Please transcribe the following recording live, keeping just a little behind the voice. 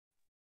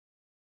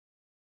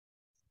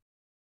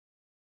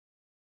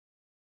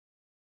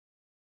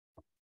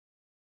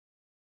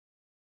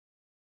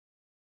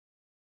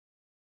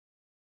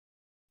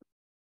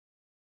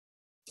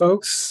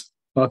folks.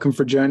 Welcome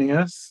for joining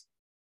us.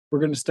 We're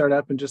going to start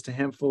up in just a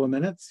handful of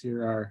minutes.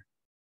 Here are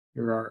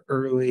our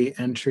early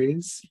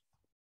entries.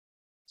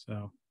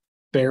 So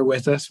bear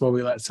with us while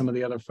we let some of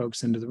the other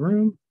folks into the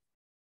room.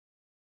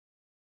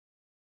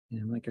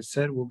 And like I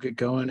said, we'll get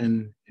going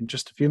in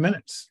just a few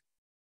minutes.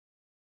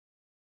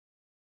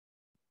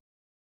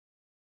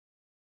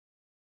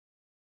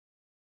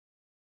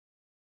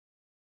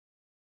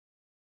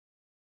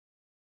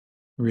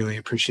 Really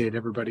appreciate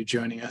everybody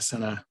joining us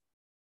on a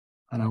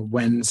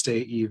Wednesday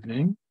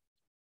evening.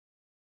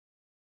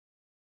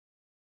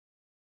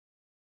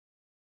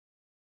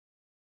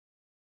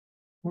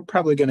 We're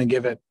probably going to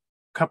give it a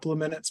couple of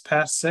minutes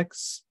past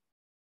 6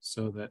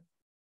 so that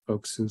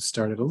folks who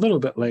started a little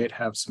bit late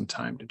have some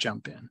time to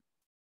jump in.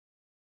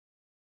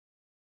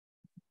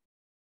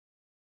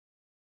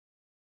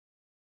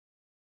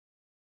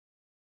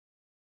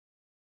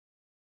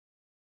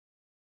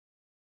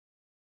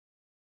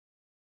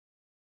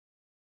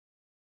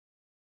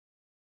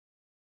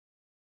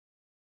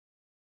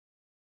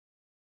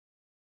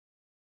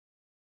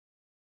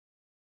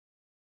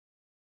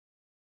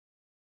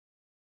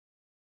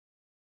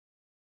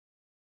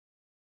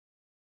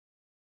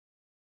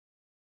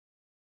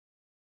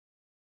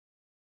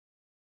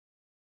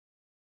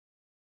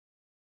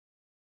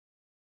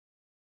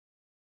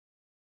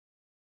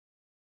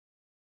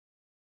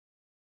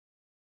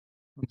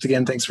 Once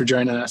again, thanks for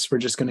joining us. We're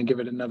just going to give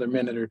it another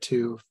minute or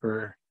two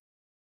for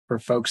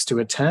folks to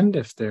attend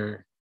if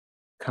they're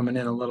coming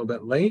in a little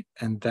bit late,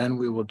 and then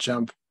we will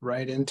jump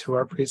right into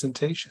our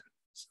presentation.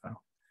 So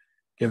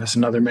give us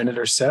another minute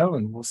or so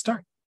and we'll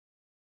start.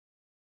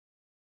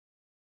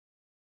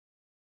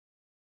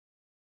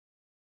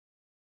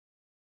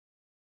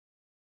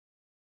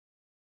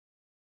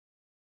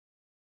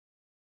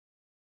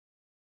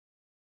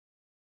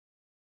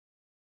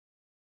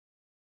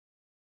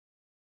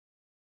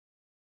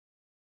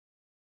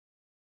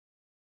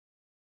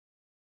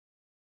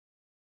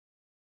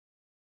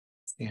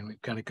 And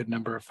we've got a good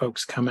number of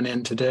folks coming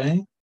in today.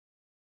 I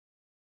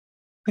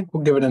think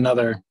we'll give it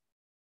another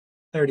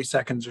 30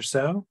 seconds or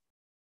so,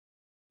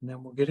 and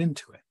then we'll get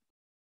into it.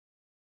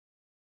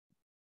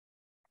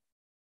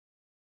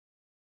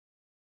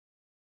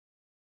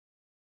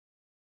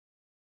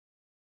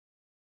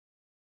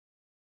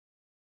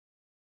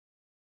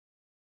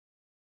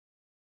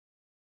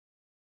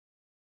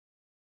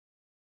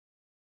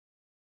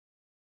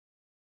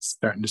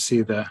 Starting to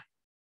see the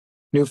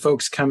new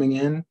folks coming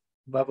in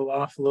level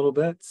off a little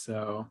bit,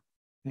 so I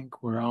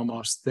think we're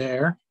almost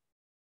there.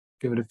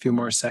 Give it a few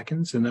more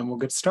seconds and then we'll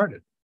get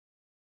started.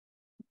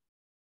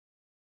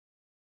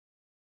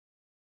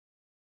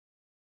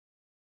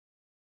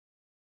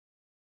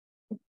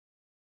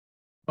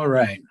 All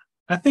right,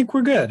 I think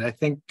we're good. I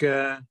think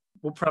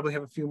we'll probably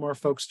have a few more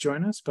folks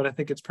join us, but I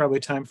think it's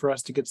probably time for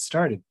us to get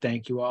started.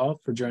 Thank you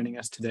all for joining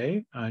us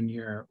today on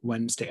your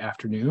Wednesday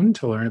afternoon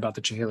to learn about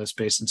the Chehalis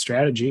Basin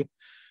Strategy.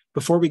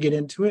 Before we get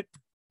into it,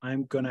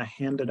 I'm going to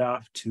hand it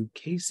off to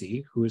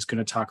Casey, who is going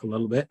to talk a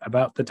little bit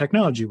about the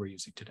technology we're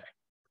using today.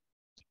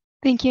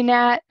 Thank you,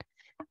 Nat.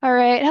 All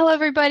right. Hello,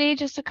 everybody.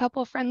 Just a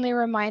couple friendly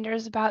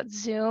reminders about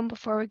Zoom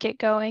before we get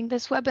going.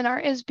 This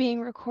webinar is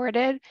being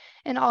recorded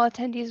and all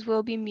attendees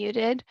will be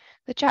muted.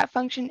 The chat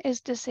function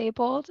is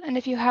disabled. And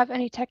if you have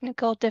any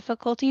technical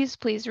difficulties,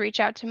 please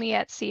reach out to me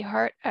at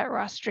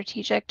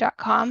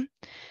chart@rossstrategic.com.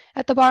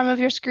 At the bottom of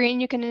your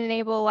screen, you can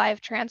enable live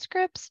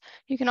transcripts.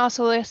 You can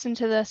also listen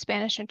to the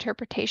Spanish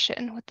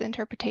interpretation with the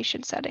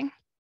interpretation setting.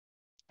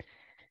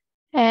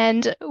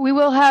 And we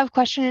will have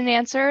question and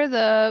answer.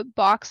 The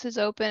box is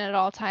open at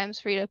all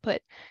times for you to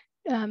put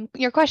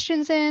your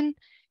questions in,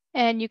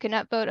 and you can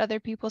upvote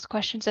other people's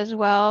questions as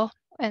well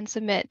and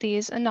submit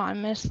these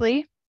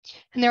anonymously.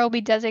 And there will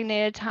be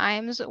designated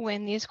times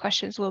when these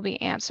questions will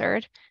be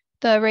answered.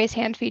 The raise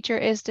hand feature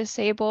is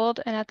disabled,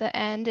 and at the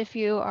end, if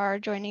you are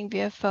joining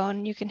via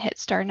phone, you can hit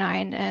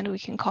 *9 and we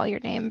can call your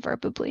name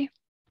verbally.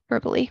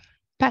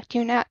 Back to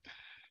you, Nat.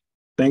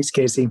 Thanks,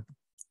 Casey.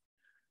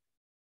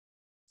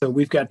 So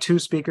we've got 2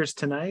 speakers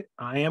tonight.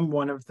 I am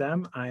one of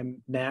them.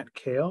 I'm Nat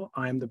Kale.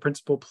 I'm the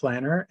principal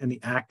planner and the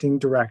acting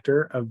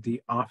director of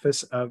the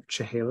Office of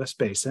Chehalis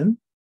Basin.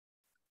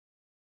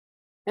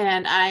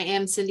 And I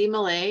am Cindy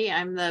Millay.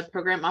 I'm the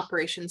program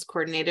operations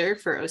coordinator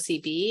for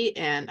OCB,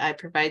 and I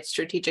provide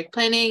strategic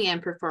planning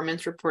and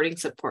performance reporting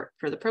support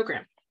for the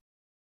program.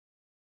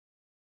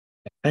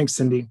 Thanks,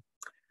 Cindy.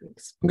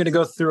 Thanks. I'm going to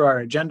go through our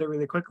agenda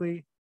really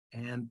quickly,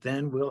 and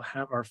then we'll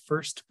have our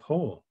first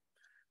poll.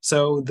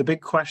 So the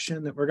big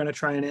question that we're going to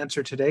try and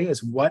answer today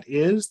is, what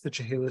is the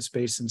Chehalis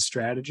Basin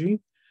Strategy?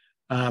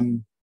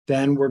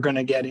 Then we're going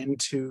to get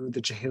into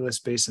the Chehalis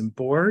Basin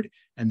Board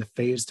and the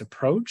phased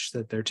approach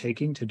that they're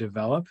taking to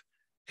develop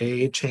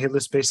a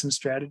Chehalis Basin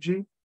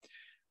strategy.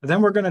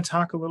 Then we're going to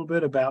talk a little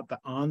bit about the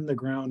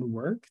on-the-ground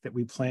work that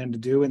we plan to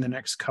do in the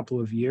next couple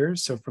of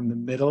years. So from the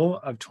middle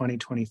of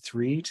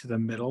 2023 to the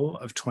middle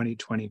of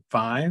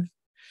 2025.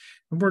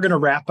 And we're going to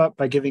wrap up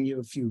by giving you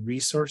a few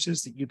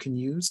resources that you can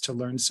use to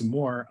learn some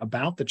more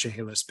about the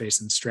Chehalis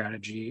Basin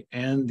Strategy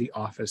and the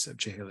Office of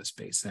Chehalis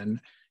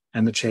Basin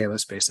and the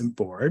Chehalis Basin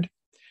Board.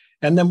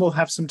 And then we'll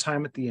have some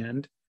time at the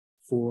end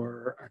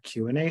for a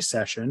Q&A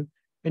session,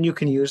 and you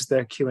can use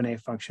the Q&A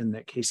function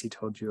that Casey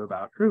told you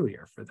about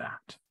earlier for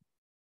that.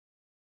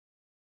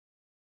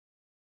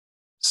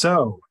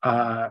 So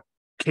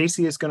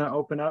Casey is going to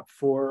open up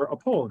for a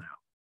poll now.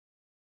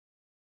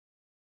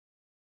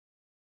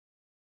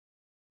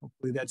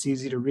 Hopefully that's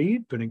easy to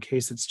read, but in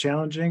case it's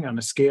challenging, on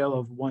a scale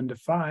of 1 to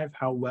 5,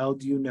 how well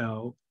do you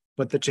know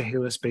what the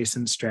Chehalis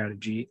Basin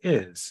Strategy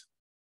is?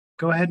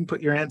 Go ahead and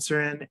put your answer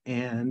in,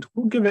 and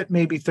we'll give it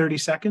maybe 30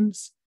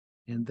 seconds,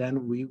 and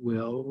then we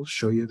will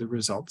show you the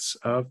results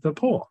of the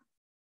poll.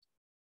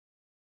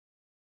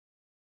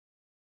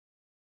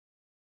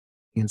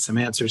 And some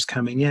answers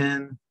coming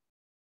in.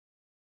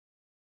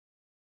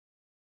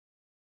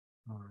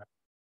 All right.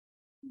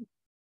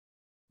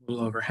 A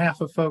little over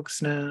half of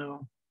folks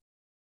now.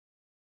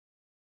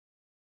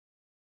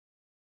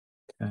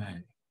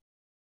 Okay.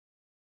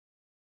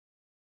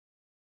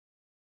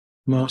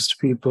 Most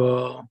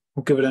people,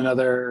 we'll give it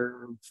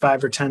another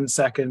 5 or 10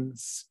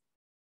 seconds.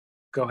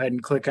 Go ahead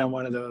and click on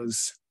one of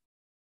those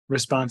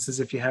responses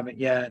if you haven't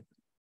yet.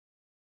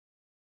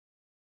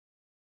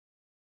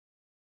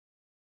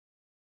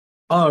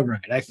 All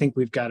right, I think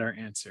we've got our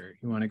answer.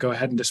 You want to go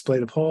ahead and display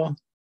the poll?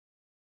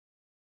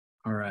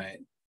 All right,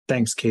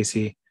 thanks,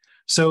 Casey.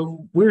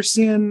 So we're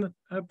seeing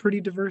a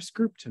pretty diverse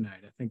group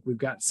tonight. I think we've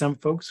got some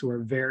folks who are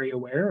very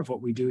aware of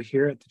what we do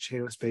here at the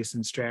Chehalis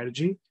Basin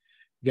Strategy.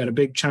 We got a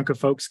big chunk of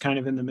folks kind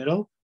of in the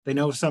middle. They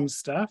know some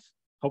stuff.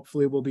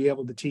 Hopefully we'll be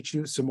able to teach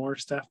you some more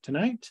stuff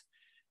tonight.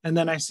 And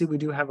then I see we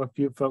do have a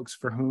few folks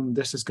for whom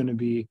this is going to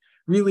be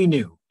really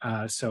new.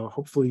 So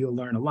hopefully you'll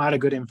learn a lot of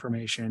good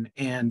information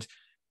and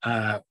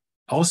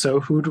also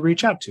who to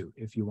reach out to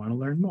if you want to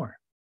learn more.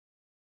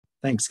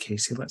 Thanks,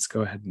 Casey. Let's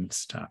go ahead and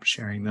stop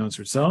sharing those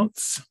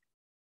results.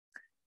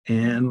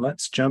 And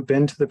let's jump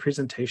into the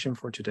presentation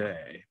for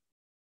today.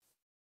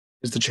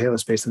 Is the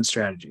Chehalis Basin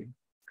Strategy.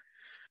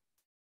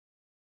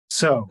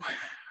 So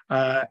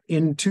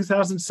in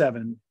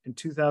 2007 and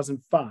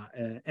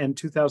 2005 and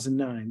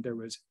 2009, there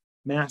was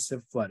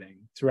massive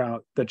flooding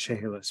throughout the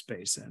Chehalis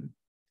Basin.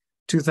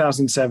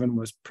 2007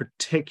 was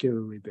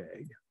particularly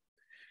big.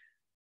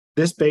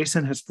 This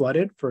basin has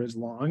flooded for as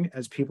long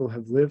as people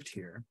have lived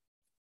here.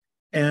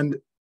 And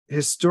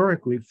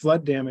historically,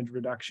 flood damage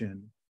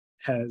reduction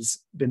has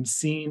been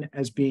seen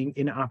as being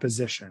in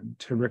opposition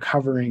to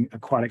recovering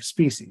aquatic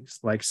species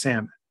like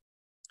salmon.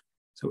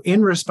 So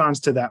in response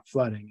to that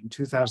flooding in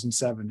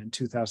 2007 and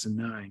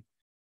 2009,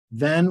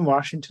 then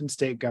Washington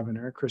State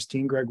Governor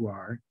Christine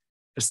Gregoire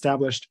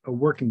established a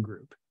working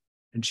group,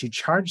 and she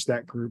charged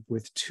that group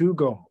with 2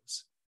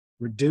 goals: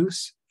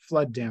 reduce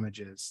flood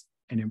damages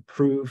and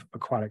improve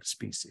aquatic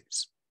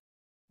species.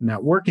 And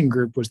that working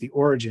group was the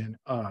origin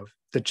of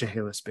the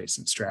Chehalis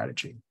Basin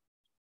Strategy.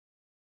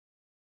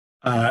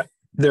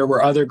 There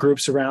were other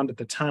groups around at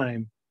the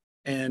time,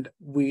 and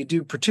we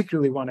do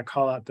particularly want to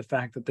call out the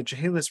fact that the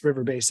Chehalis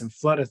River Basin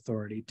Flood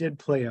Authority did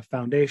play a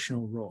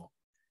foundational role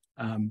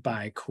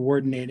by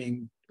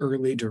coordinating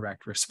early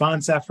direct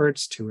response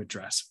efforts to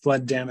address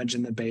flood damage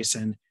in the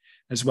basin,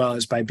 as well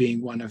as by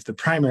being one of the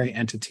primary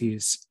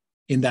entities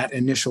in that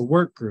initial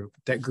work group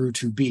that grew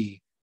to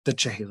be the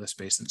Chehalis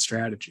Basin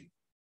Strategy.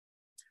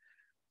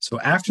 So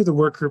after the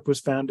work group was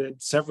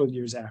founded, several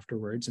years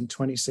afterwards, in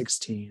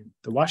 2016,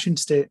 the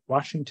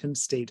Washington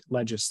State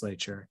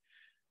Legislature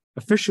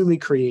officially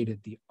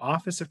created the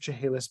Office of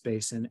Chehalis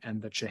Basin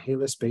and the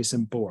Chehalis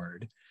Basin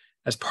Board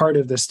as part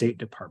of the State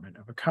Department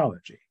of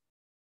Ecology.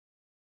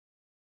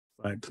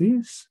 Slide,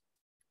 please.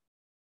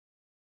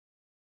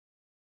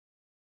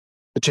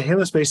 The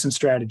Chehalis Basin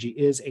Strategy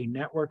is a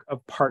network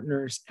of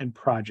partners and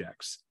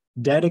projects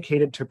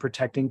dedicated to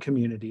protecting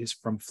communities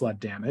from flood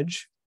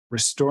damage,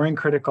 restoring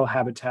critical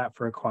habitat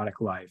for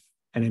aquatic life,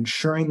 and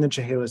ensuring the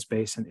Chehalis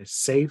Basin is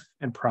safe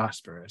and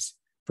prosperous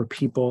for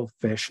people,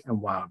 fish,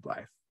 and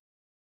wildlife.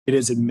 It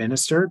is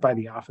administered by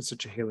the Office of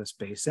Chehalis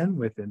Basin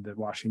within the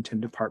Washington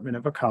Department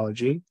of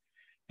Ecology,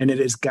 and it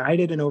is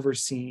guided and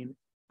overseen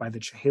by the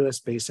Chehalis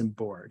Basin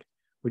Board,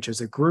 which is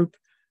a group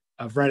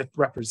of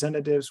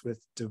representatives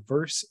with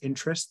diverse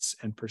interests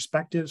and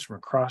perspectives from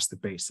across the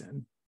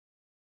basin.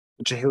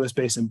 The Chehalis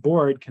Basin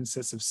Board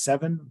consists of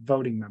 7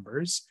 voting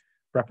members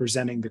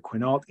representing the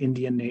Quinault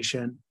Indian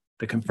Nation,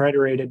 the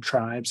Confederated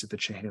Tribes at the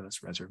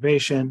Chehalis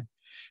Reservation,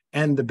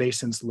 and the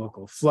basin's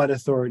local flood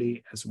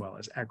authority, as well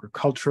as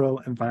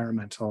agricultural,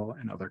 environmental,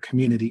 and other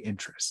community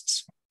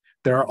interests.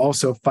 There are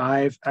also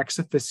 5 ex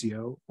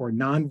officio or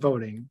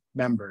non-voting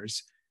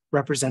members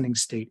representing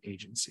state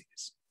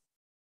agencies.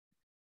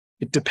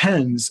 It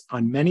depends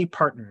on many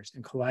partners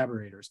and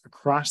collaborators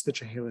across the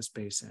Chehalis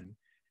Basin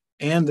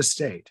and the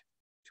state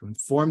to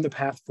inform the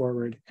path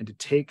forward and to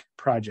take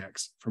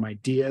projects from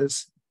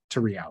ideas to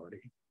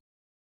reality.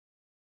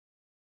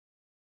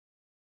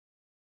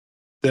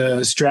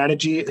 The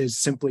strategy is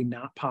simply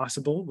not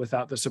possible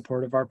without the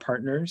support of our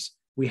partners.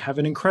 We have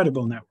an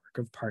incredible network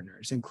of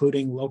partners,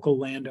 including local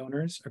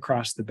landowners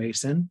across the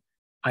basin,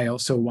 I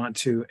also want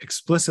to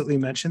explicitly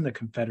mention the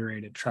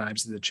Confederated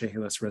Tribes of the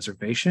Chehalis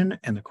Reservation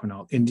and the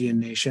Quinault Indian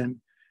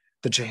Nation.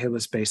 The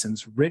Chehalis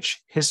Basin's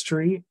rich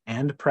history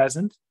and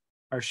present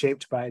are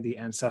shaped by the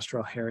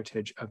ancestral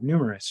heritage of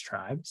numerous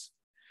tribes.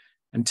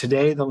 And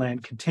today, the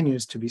land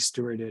continues to be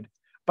stewarded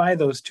by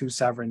those two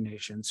sovereign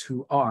nations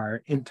who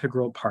are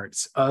integral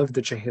parts of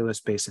the Chehalis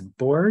Basin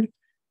Board,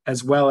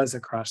 as well as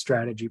across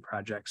strategy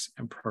projects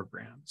and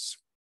programs.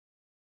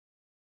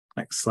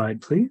 Next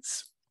slide,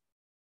 please.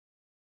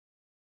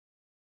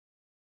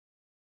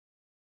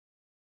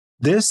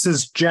 This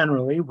is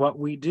generally what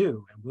we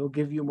do, and we'll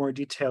give you more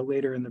detail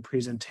later in the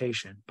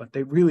presentation, but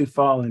they really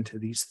fall into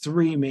these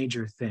three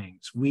major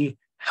things. We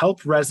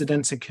help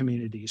residents and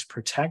communities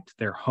protect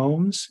their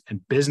homes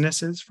and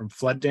businesses from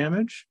flood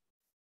damage.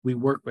 We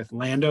work with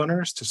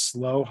landowners to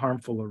slow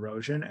harmful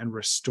erosion and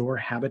restore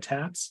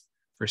habitats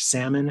for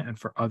salmon and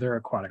for other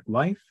aquatic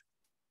life.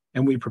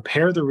 And we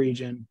prepare the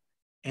region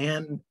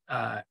and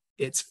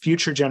its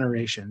future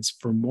generations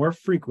for more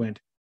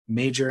frequent,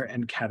 major,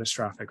 and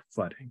catastrophic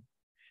flooding.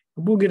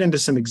 We'll get into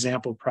some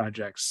example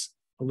projects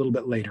a little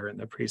bit later in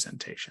the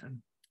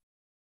presentation.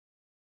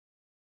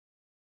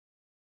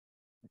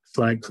 Next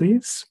slide,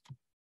 please.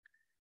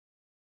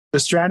 The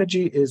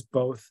strategy is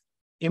both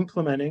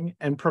implementing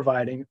and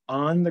providing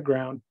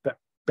on-the-ground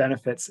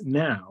benefits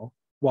now,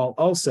 while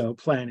also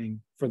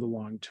planning for the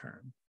long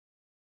term.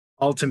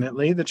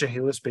 Ultimately, the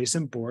Chehalis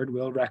Basin Board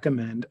will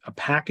recommend a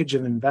package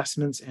of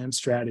investments and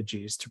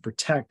strategies to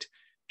protect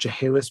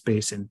Chehalis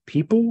Basin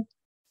people,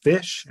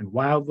 fish, and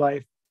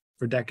wildlife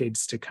for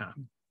decades to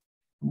come.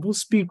 We'll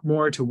speak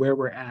more to where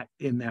we're at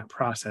in that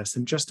process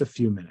in just a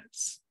few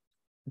minutes.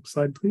 Next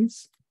slide,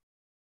 please.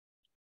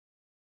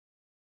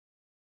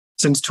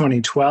 Since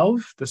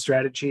 2012, the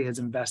strategy has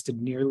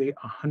invested nearly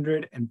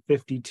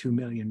 $152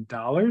 million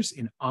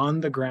in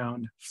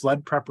on-the-ground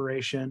flood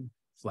preparation,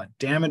 flood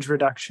damage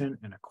reduction,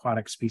 and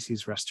aquatic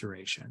species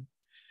restoration.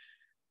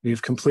 We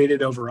have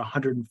completed over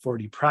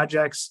 140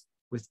 projects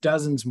with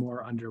dozens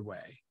more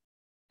underway.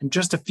 And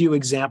just a few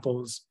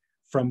examples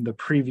from the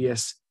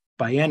previous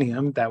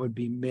biennium, that would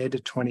be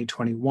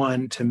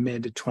mid-2021 to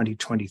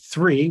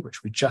mid-2023,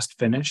 which we just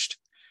finished.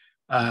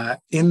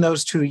 In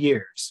those 2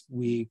 years,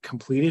 we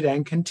completed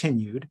and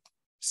continued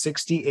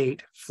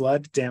 68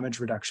 flood damage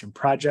reduction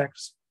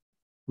projects.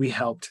 We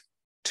helped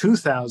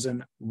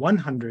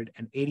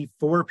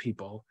 2,184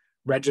 people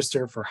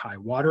register for high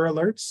water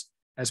alerts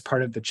as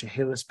part of the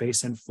Chehalis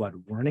Basin Flood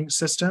Warning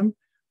System,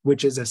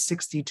 which is a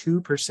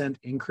 62%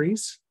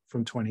 increase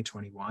from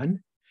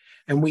 2021.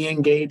 And we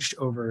engaged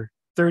over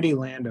 30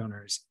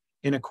 landowners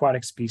in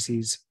aquatic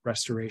species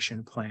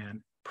restoration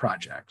plan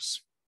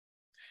projects.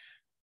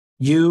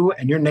 You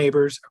and your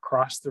neighbors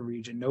across the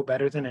region know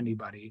better than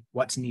anybody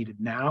what's needed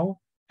now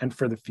and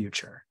for the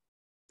future.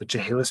 The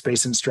Chehalis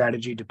Basin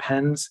Strategy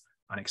depends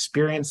on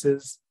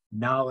experiences,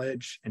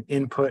 knowledge, and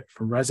input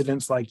from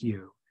residents like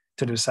you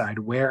to decide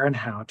where and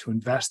how to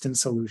invest in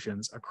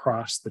solutions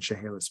across the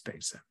Chehalis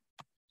Basin.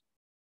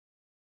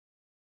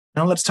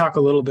 Now let's talk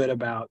a little bit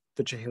about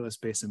the Chehalis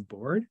Basin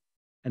Board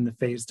and the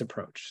phased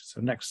approach. So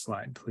next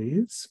slide,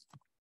 please.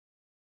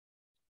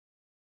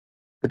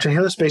 The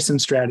Chehalis Basin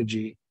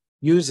Strategy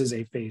uses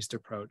a phased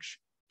approach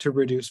to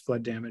reduce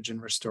flood damage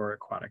and restore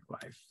aquatic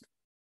life.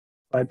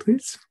 Slide,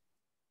 please.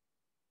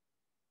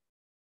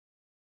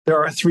 There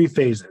are 3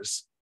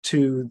 phases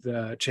to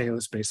the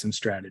Chehalis Basin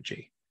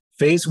Strategy.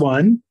 Phase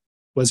 1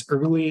 was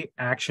early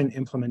action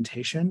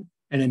implementation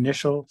and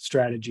initial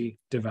strategy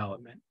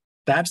development.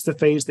 That's the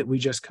phase that we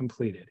just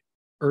completed,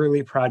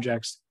 early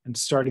projects and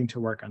starting to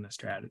work on the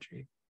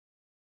strategy.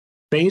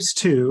 Phase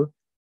 2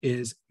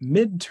 is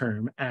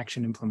midterm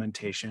action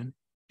implementation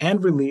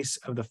and release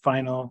of the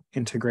final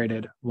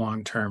integrated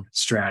long-term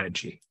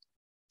strategy.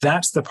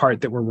 That's the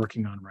part that we're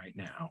working on right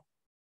now.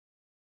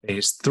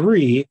 Phase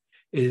 3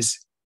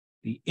 is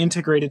the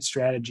integrated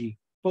strategy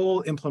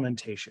full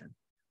implementation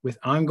with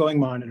ongoing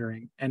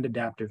monitoring and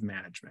adaptive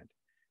management.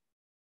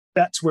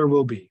 That's where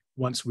we'll be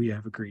once we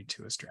have agreed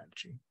to a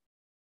strategy.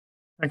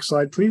 Next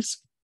slide,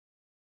 please.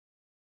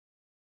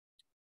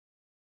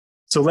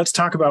 So let's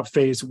talk about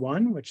phase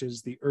 1, which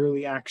is the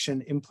early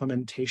action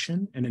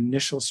implementation and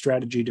initial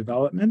strategy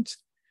development.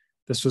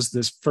 This was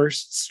this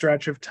first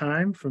stretch of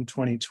time from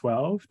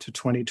 2012 to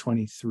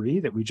 2023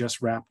 that we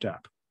just wrapped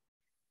up.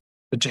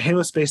 The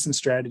Chehalis Basin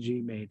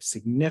Strategy made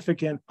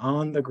significant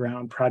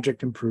on-the-ground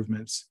project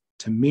improvements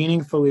to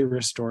meaningfully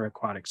restore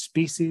aquatic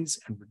species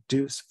and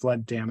reduce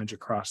flood damage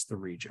across the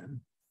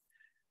region.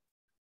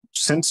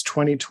 Since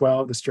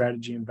 2012, the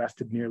strategy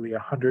invested nearly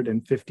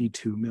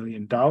 $152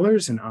 million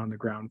in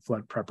on-the-ground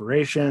flood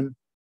preparation,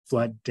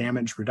 flood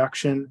damage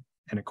reduction,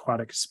 and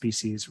aquatic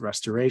species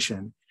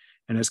restoration,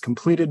 and has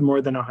completed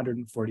more than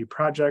 140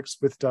 projects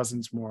with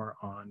dozens more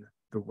on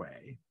the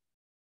way.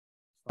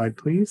 Slide,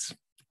 please.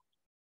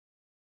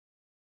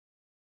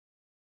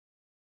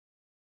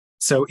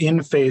 So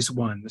in phase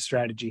 1, the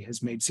strategy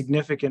has made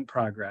significant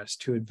progress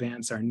to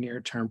advance our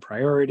near-term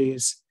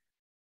priorities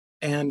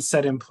and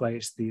set in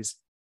place these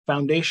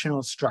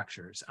foundational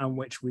structures on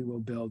which we will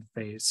build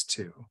phase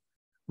 2.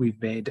 we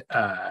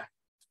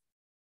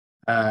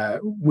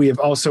have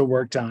also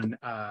worked on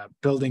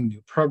building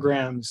new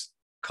programs,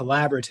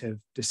 collaborative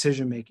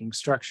decision-making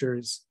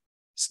structures,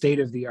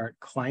 state-of-the-art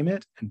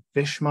climate and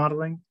fish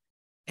modeling,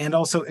 and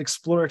also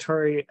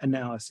exploratory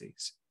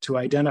analyses to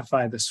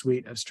identify the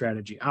suite of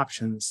strategy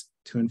options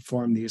to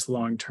inform these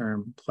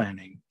long-term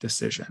planning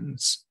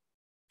decisions.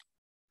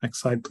 Next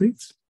slide,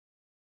 please.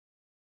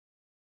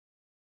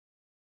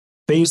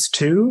 Phase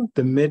 2,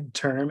 the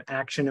midterm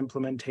action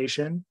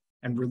implementation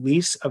and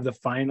release of the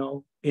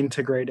final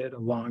integrated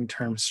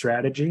long-term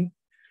strategy.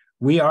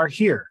 We are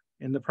here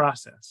in the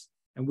process,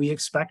 and we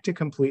expect to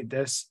complete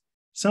this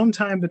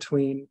sometime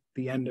between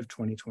the end of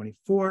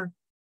 2024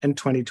 and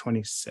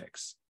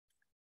 2026.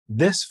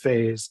 This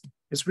phase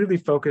is really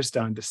focused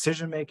on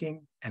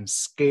decision-making and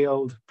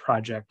scaled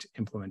project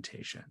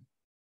implementation.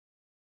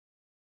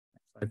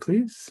 Next slide,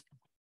 please.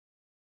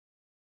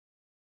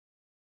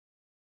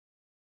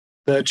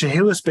 The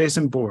Chehalis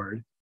Basin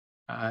Board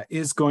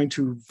is going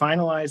to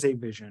finalize a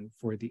vision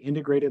for the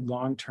integrated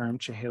long-term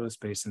Chehalis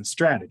Basin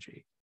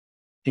Strategy,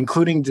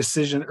 including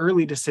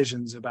early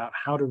decisions about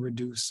how to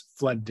reduce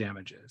flood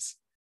damages,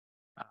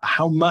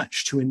 how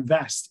much to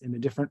invest in the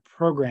different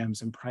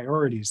programs and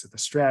priorities of the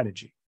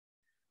strategy,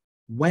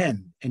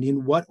 when and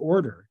in what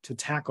order to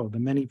tackle the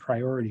many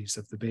priorities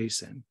of the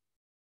basin,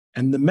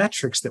 and the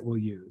metrics that we'll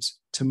use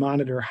to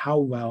monitor how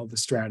well the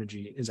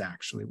strategy is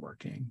actually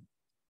working.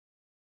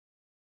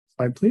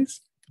 Slide,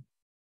 please.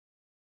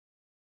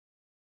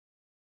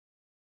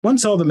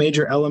 Once all the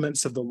major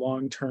elements of the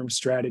long-term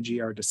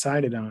strategy are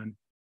decided on,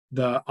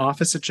 the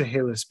Office of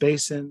Chehalis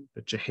Basin,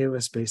 the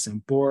Chehalis Basin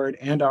Board,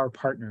 and our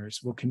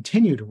partners will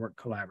continue to work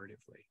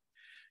collaboratively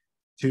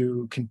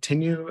to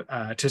continue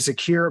to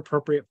secure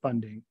appropriate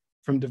funding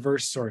from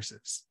diverse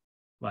sources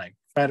like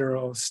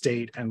federal,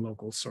 state, and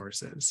local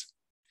sources,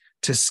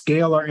 to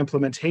scale our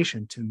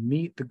implementation to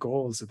meet the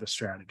goals of the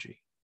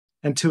strategy,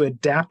 and to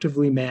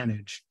adaptively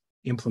manage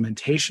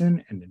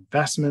implementation and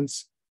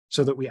investments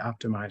so that we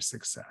optimize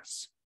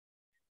success.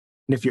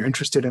 And if you're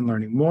interested in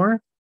learning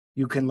more,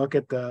 you can look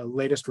at the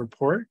latest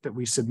report that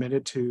we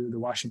submitted to the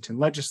Washington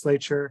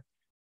legislature,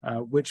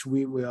 which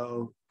we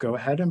will go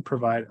ahead and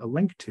provide a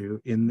link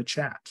to in the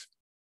chat.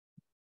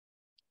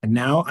 And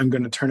now I'm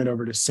going to turn it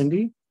over to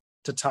Cindy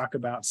to talk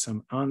about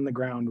some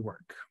on-the-ground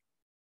work.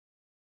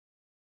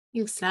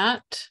 Thanks,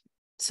 Nat.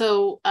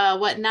 So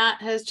what Nat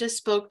has just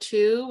spoke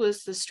to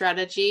was the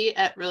strategy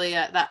at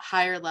that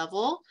higher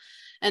level.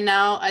 And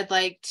now I'd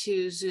like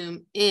to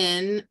zoom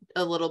in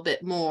a little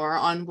bit more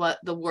on what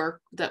the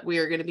work that we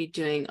are going to be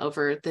doing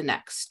over the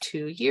next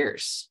 2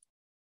 years.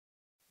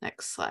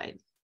 Next slide.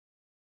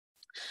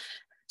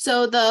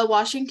 So the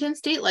Washington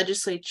State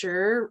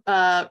Legislature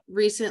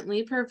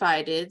recently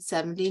provided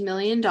 $70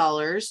 million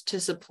to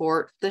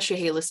support the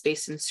Chehalis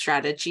Basin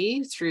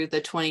Strategy through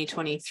the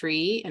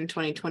 2023 and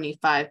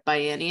 2025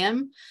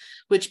 biennium,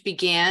 which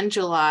began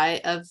July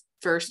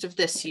 1st of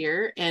this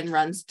year and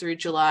runs through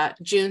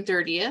June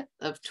 30th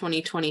of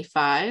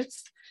 2025.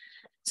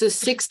 So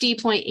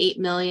 $60.8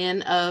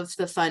 million of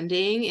the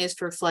funding is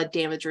for flood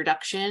damage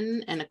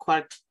reduction and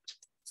aquatic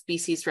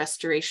species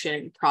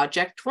restoration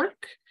project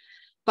work.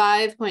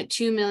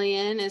 $5.2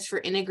 million is for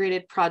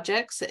integrated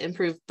projects that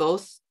improve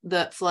both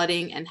the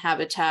flooding and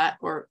habitat,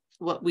 or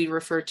what we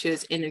refer to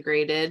as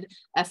integrated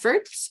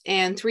efforts.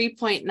 And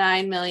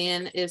 $3.9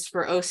 million is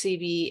for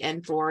OCB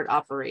and board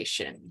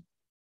operation.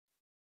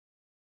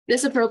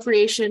 This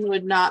appropriation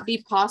would not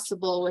be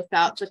possible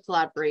without the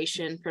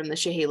collaboration from the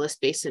Chehalis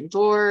Basin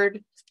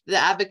Board, the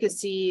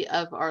advocacy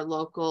of our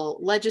local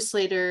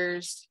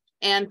legislators,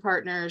 and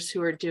partners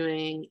who are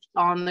doing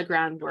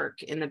on-the-ground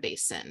work in the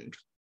basin.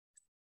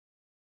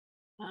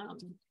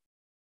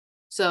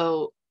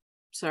 So,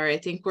 sorry, I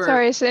think we're—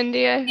 Sorry,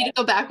 Cindy. I need to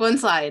go back one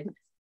slide.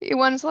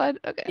 One slide?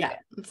 Okay. Yeah,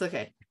 it's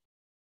okay.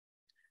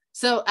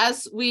 So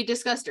as we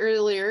discussed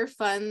earlier,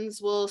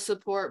 funds will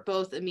support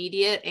both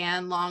immediate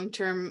and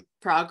long-term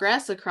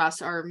progress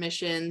across our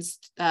mission's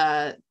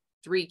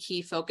 3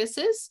 key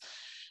focuses.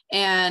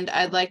 And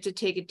I'd like to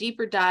take a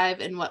deeper dive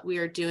in what we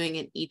are doing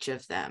in each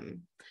of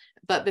them.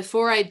 But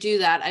before I do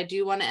that, I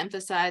do want to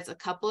emphasize a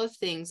couple of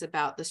things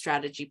about the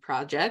strategy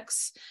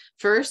projects.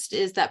 First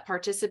is that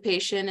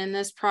participation in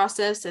this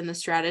process and the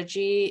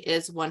strategy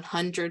is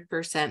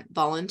 100%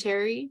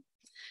 voluntary.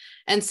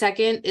 And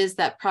second is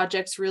that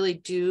projects really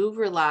do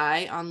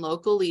rely on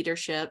local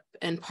leadership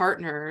and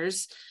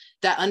partners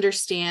that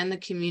understand the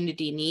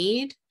community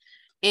need,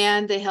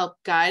 and they help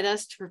guide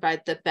us to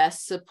provide the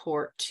best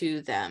support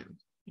to them.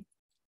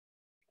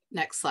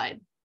 Next slide.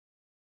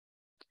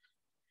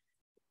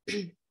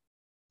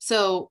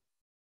 So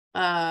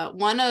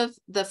one of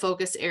the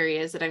focus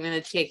areas that I'm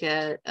going to take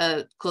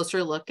a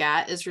closer look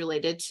at is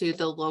related to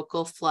the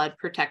local flood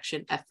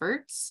protection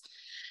efforts.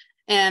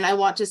 And I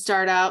want to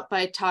start out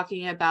by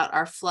talking about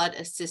our flood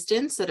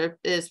assistance that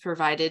is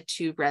provided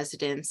to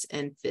residents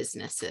and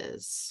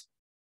businesses.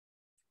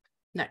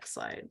 Next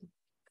slide.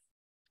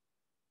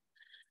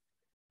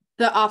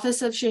 The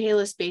Office of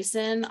Chehalis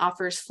Basin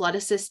offers flood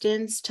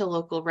assistance to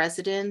local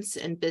residents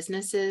and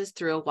businesses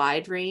through a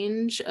wide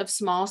range of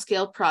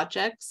small-scale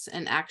projects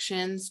and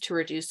actions to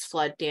reduce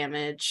flood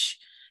damage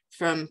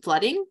from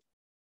flooding.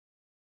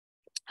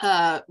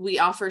 We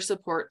offer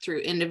support through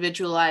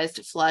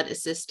individualized flood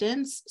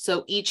assistance.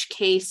 So each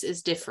case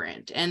is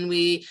different, and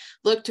we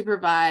look to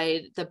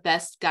provide the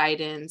best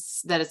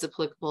guidance that is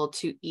applicable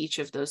to each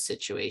of those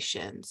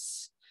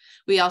situations.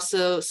 We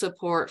also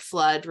support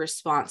flood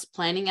response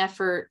planning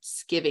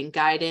efforts, giving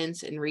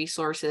guidance and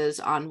resources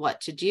on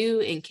what to do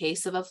in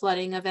case of a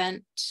flooding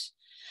event.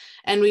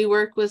 And we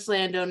work with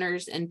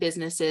landowners and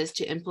businesses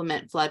to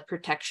implement flood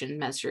protection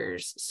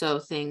measures. So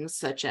things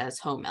such as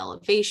home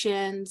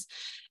elevations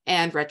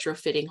and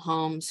retrofitting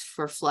homes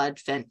for flood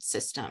vent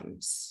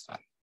systems.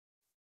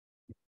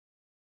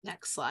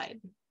 Next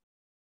slide.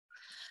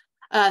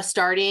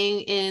 Starting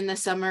in the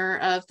summer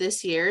of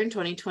this year in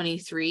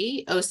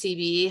 2023,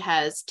 OCB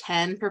has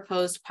 10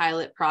 proposed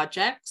pilot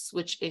projects,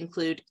 which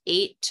include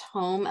 8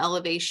 home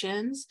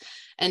elevations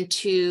and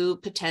 2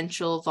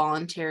 potential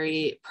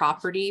voluntary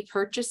property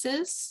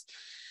purchases.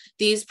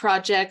 These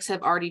projects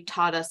have already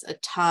taught us a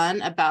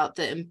ton about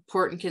the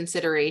important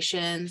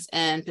considerations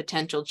and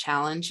potential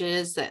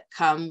challenges that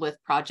come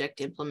with project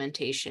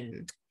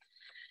implementation.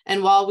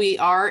 And while we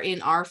are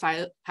in our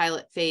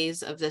pilot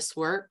phase of this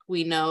work,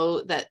 we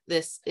know that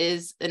this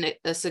is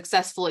a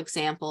successful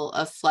example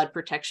of flood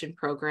protection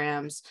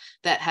programs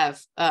that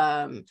have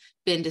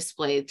been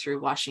displayed through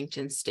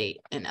Washington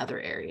State and other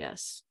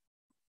areas.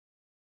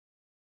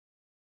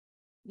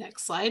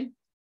 Next slide.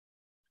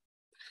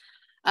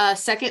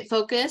 Second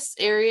focus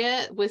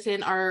area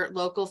within our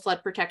local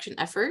flood protection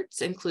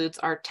efforts includes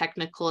our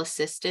technical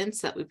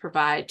assistance that we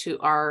provide to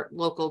our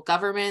local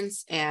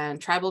governments and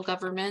tribal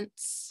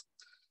governments.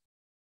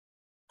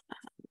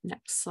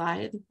 Next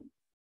slide.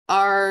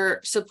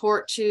 Our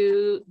support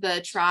to the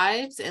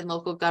tribes and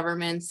local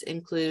governments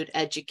include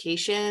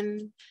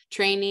education,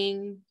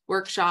 training,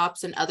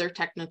 workshops, and other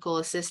technical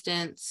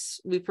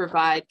assistance. We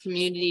provide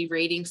community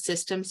rating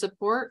system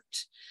support,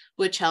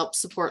 which helps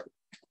support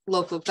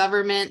local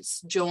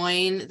governments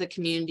join the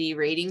community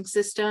rating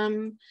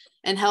system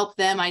and help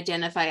them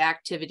identify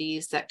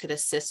activities that could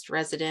assist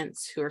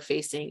residents who are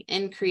facing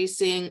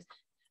increasingly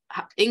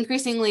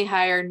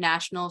higher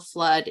national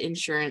flood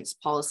insurance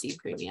policy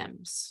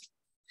premiums.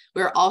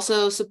 We're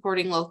also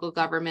supporting local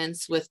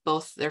governments with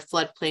both their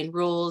floodplain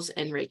rules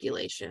and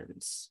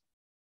regulations.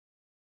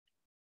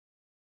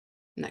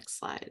 Next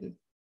slide.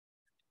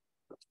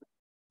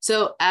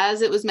 So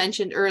as it was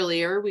mentioned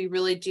earlier, we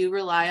really do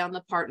rely on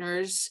the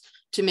partners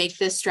to make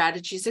this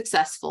strategy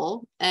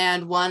successful.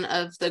 And one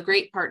of the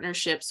great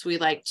partnerships we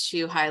like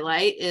to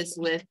highlight is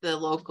with the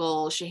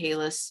local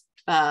Chehalis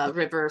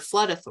River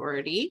Flood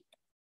Authority.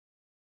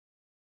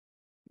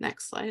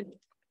 Next slide.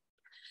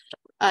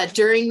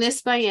 During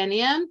this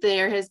biennium,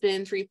 there has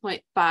been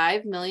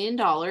 $3.5 million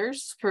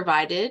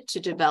provided to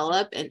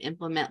develop and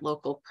implement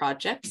local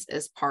projects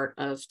as part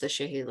of the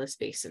Chehalis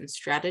Basin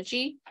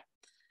Strategy.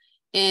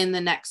 In the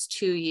next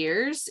 2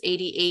 years,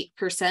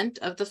 88%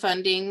 of the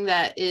funding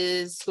that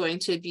is going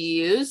to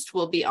be used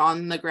will be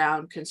on the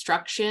ground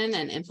construction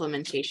and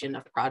implementation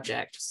of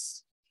projects.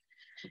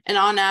 And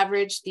on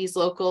average, these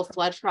local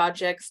flood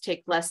projects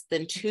take less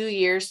than 2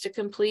 years to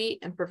complete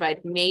and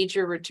provide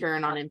major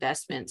return on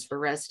investments for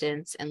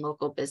residents and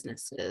local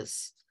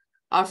businesses,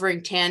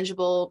 offering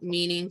tangible,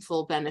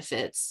 meaningful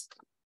benefits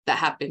that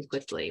happen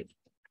quickly.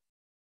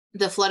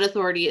 The Flood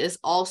Authority is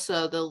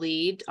also the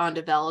lead on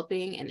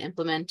developing and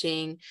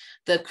implementing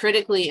the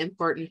critically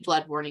important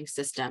flood warning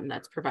system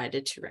that's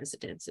provided to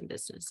residents and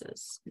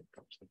businesses.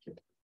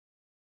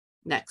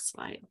 Next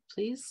slide,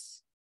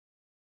 please.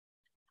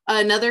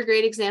 Another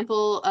great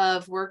example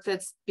of work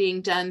that's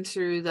being done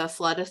through the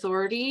Flood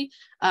Authority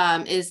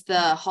is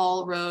the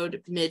Hall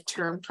Road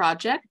Midterm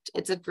Project.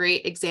 It's a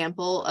great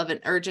example of an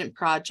urgent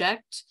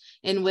project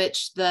in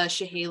which the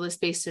Chehalis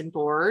Basin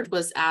Board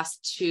was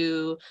asked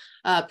to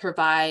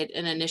provide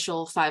an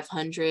initial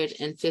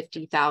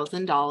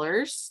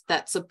 $550,000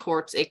 that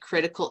supports a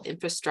critical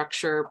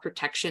infrastructure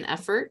protection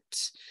effort,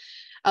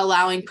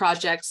 allowing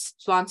project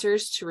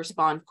sponsors to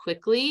respond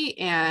quickly.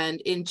 And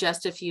in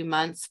just a few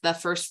months, the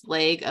first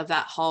leg of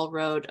that Hall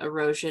Road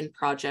erosion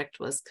project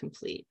was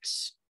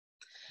complete.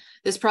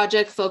 This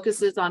project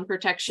focuses on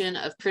protection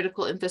of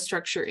critical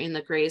infrastructure in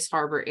the Grays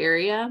Harbor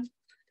area.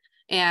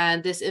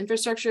 And this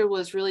infrastructure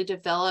was really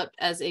developed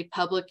as a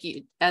public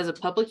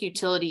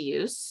utility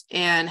use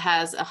and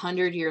has a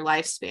 100-year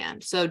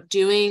lifespan. So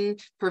doing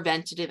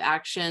preventative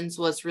actions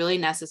was really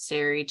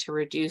necessary to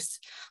reduce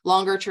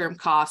longer-term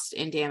costs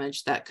and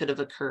damage that could have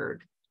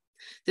occurred.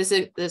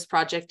 This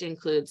project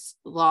includes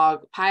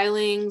log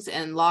pilings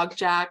and log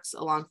jacks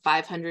along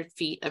 500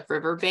 feet of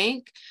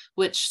riverbank,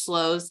 which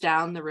slows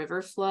down the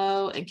river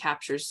flow and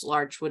captures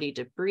large woody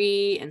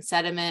debris and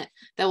sediment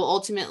that will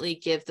ultimately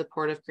give the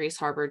Port of Grays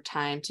Harbor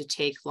time to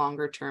take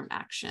longer term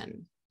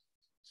action.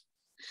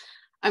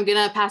 I'm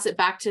going to pass it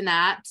back to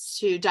Nat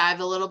to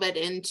dive a little bit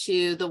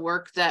into the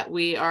work that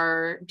we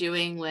are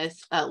doing with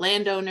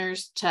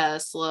landowners to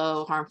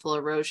slow harmful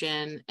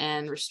erosion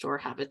and restore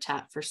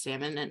habitat for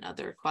salmon and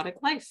other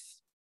aquatic life.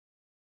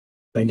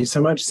 Thank you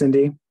so much,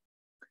 Cindy.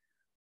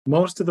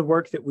 Most of the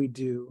work that we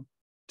do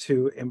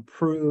to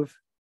improve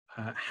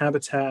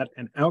habitat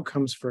and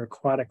outcomes for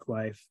aquatic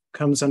life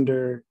comes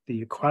under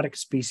the Aquatic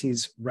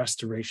Species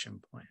Restoration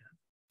Plan.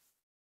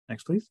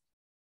 Next, please.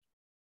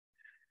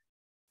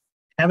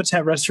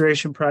 Habitat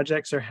restoration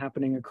projects are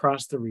happening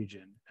across the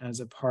region as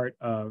a part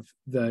of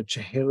the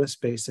Chehalis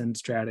Basin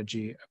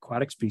Strategy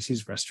Aquatic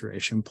Species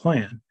Restoration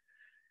Plan.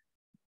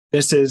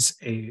 This is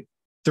a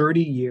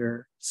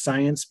 30-year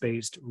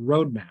science-based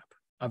roadmap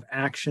of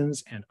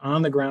actions and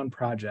on-the-ground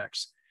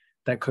projects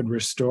that could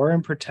restore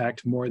and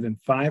protect more than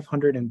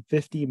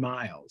 550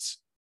 miles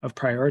of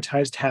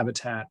prioritized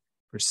habitat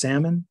for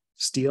salmon,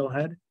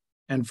 steelhead,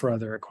 and for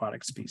other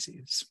aquatic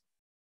species.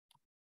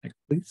 Next,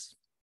 please.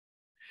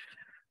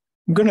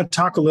 I'm going to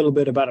talk a little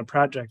bit about a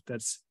project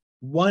that's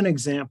one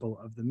example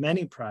of the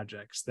many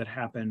projects that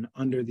happen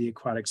under the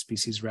Aquatic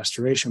Species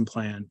Restoration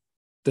Plan,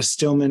 the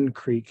Stillman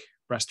Creek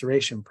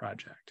Restoration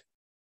Project.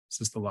 This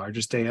is the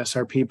largest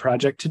ASRP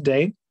project to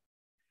date.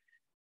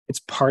 It's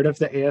part of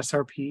the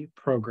ASRP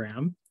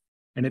program,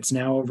 and it's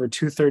now over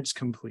 2/3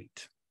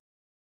 complete.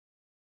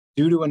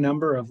 Due to a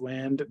number of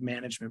land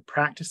management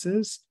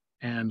practices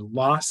and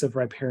loss of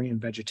riparian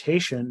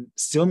vegetation,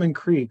 Stillman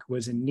Creek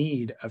was in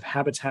need of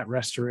habitat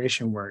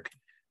restoration work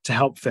to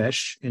help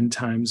fish in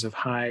times of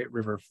high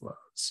river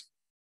flows.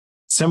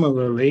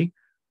 Similarly,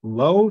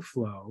 low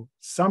flow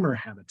summer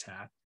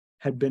habitat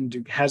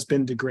has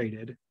been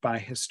degraded by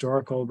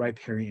historical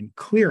riparian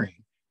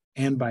clearing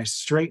and by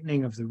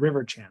straightening of the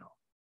river channel,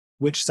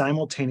 which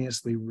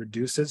simultaneously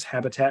reduces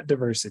habitat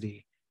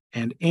diversity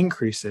and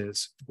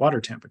increases water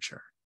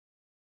temperature.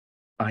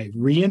 By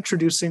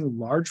reintroducing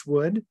large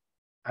wood,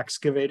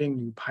 excavating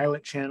new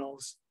pilot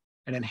channels,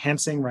 and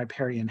enhancing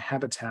riparian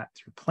habitat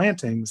through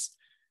plantings,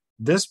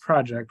 this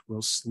project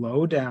will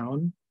slow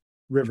down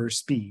river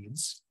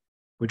speeds,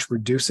 which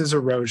reduces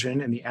erosion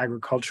in the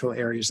agricultural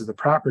areas of the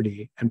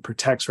property and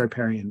protects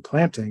riparian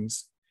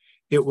plantings.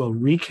 It will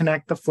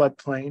reconnect the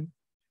floodplain,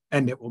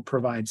 and it will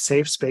provide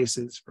safe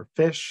spaces for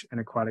fish and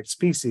aquatic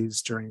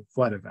species during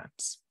flood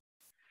events.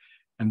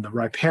 And the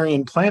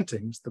riparian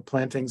plantings, the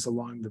plantings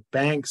along the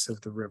banks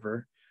of the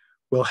river,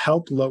 will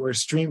help lower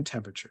stream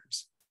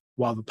temperatures,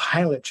 while the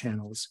pilot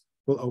channels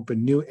will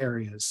open new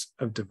areas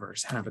of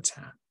diverse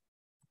habitat.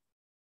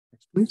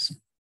 Next, please.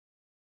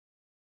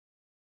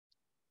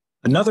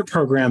 Another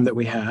program that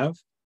we have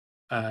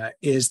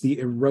is the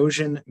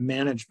Erosion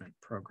Management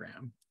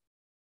Program.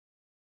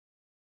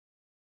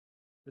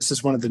 This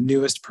is one of the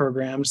newest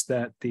programs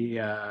that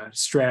the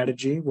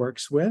strategy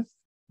works with.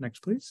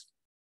 Next, please.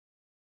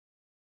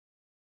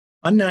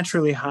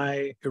 Unnaturally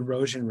high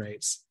erosion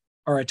rates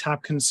are a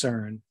top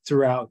concern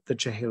throughout the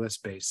Chehalis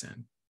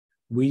Basin.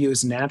 We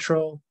use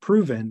natural,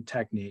 proven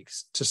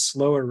techniques to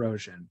slow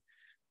erosion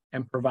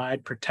and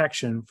provide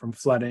protection from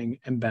flooding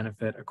and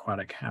benefit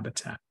aquatic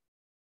habitat.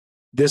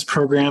 This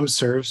program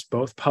serves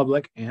both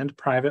public and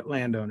private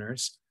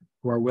landowners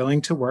who are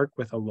willing to work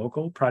with a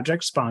local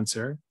project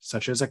sponsor,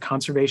 such as a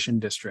conservation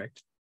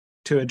district,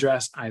 to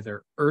address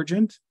either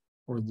urgent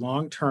or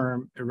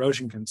long-term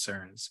erosion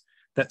concerns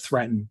that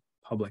threaten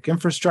public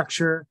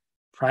infrastructure,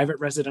 private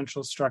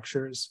residential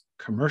structures,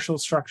 commercial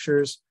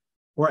structures,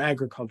 or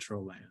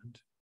agricultural land.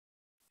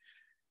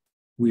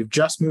 We've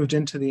just moved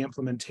into the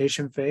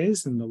implementation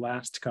phase in the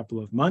last couple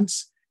of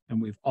months,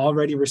 and we've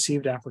already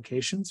received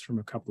applications from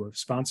a couple of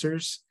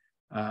sponsors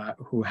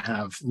who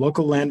have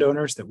local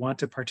landowners that want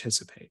to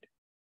participate.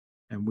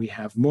 And we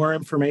have more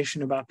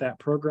information about that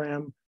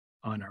program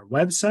on our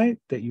website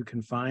that you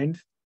can find,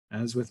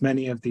 as with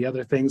many of the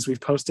other things we've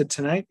posted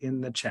tonight,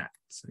 in the chat.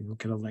 So you'll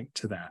get a link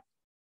to that.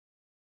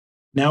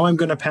 Now I'm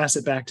going to pass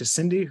it back to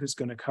Cindy, who's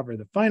going to cover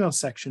the final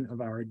section of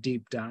our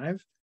deep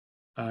dive,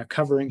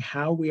 covering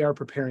how we are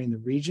preparing the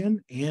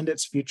region and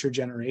its future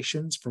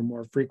generations for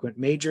more frequent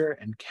major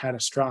and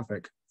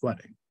catastrophic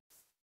flooding.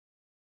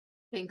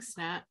 Thanks,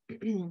 Nat.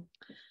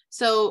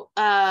 So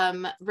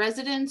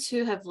residents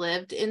who have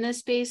lived in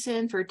this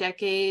basin for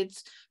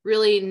decades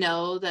really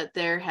know that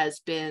there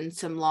has been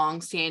some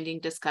long-standing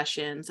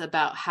discussions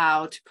about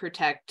how to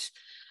protect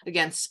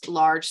against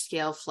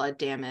large-scale flood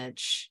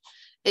damage.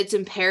 It's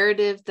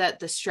imperative that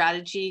the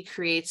strategy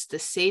creates the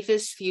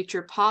safest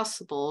future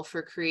possible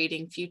for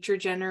creating future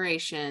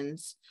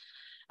generations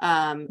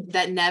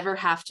that never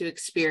have to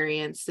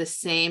experience the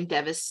same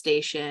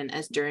devastation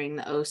as during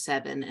the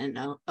 2007 and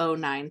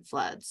 2009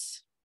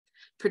 floods.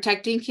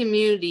 Protecting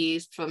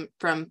communities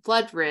from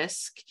flood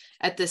risk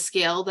at the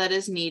scale that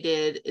is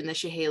needed in the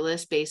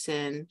Chehalis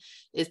Basin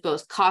is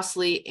both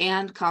costly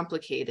and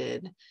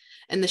complicated.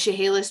 And the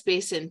Chehalis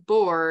Basin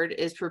Board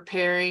is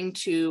preparing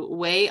to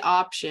weigh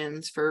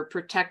options for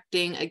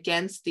protecting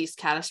against these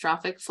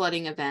catastrophic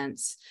flooding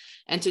events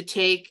and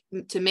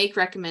to make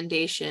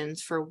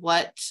recommendations for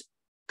what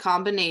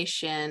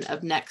combination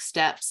of next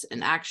steps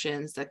and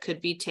actions that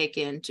could be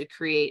taken to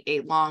create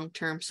a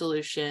long-term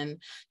solution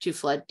to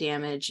flood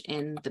damage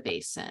in the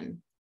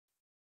basin.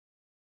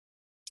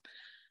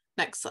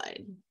 Next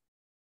slide.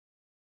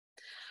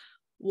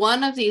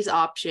 One of these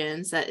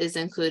options that is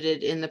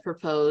included in the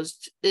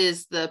proposed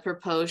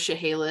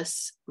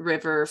Chehalis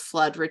River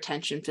Flood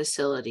Retention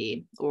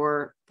Facility,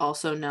 or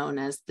also known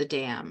as the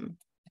dam.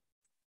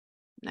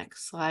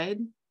 Next slide.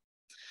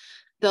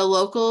 The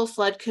local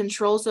flood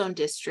control zone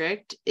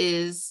district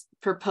has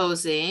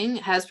proposed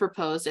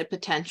a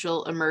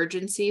potential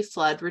emergency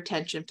flood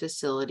retention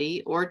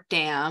facility, or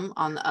dam,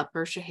 on the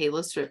upper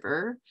Chehalis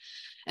River.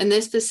 And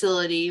this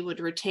facility would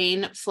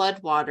retain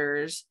flood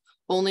waters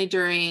only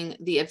during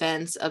the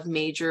events of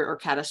major or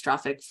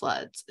catastrophic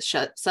floods,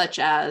 such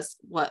as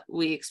what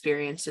we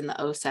experienced in the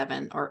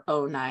 2007 or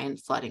 2009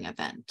 flooding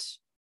event.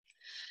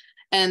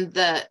 And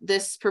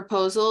this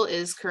proposal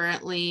is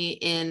currently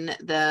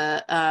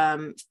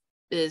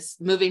is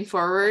moving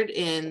forward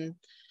in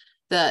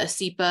the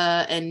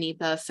SEPA and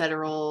NEPA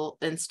federal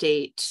and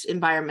state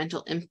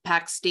environmental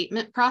impact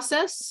statement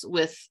process,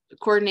 with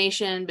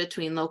coordination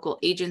between local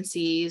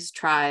agencies,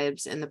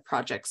 tribes, and the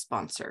project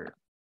sponsor.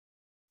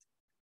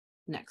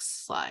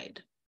 Next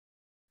slide.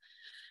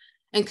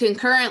 And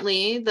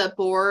concurrently, the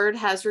board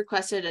has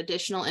requested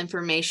additional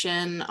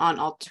information on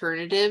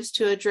alternatives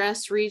to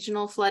address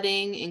regional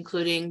flooding,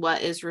 including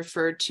what is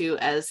referred to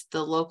as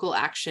the local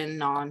action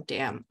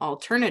non-dam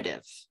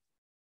alternative.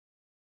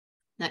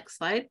 Next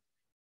slide.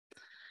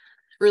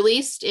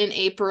 Released in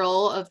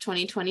April of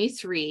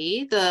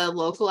 2023, the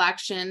local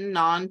action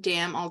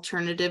non-dam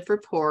alternative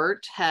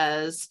report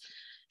has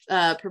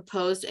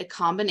proposed a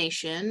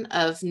combination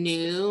of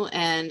new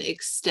and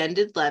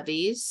extended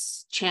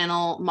levees,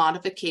 channel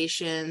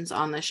modifications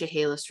on the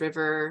Chehalis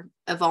River,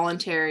 a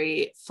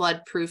voluntary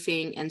flood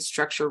proofing and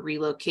structure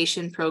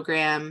relocation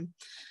program,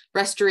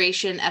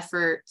 restoration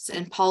efforts,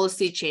 and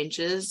policy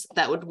changes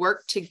that would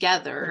work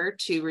together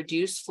to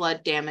reduce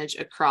flood damage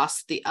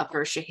across the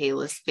upper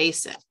Chehalis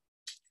Basin.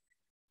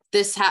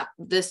 This,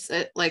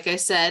 like I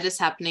said, is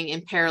happening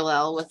in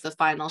parallel with the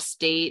final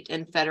state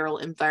and federal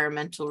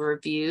environmental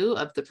review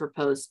of the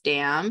proposed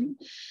dam,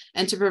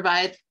 and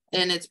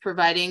it's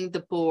providing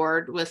the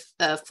board with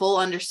a full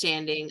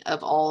understanding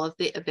of all of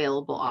the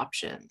available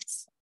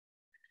options.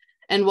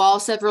 And while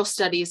several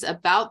studies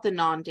about the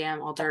non-dam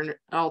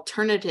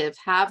alternative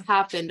have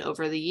happened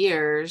over the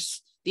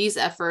years, these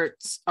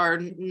efforts are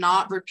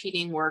not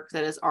repeating work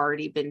that has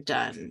already been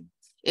done.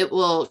 It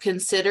will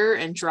consider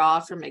and draw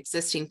from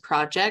existing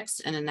projects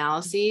and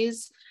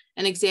analyses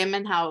and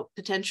examine how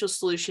potential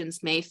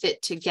solutions may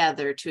fit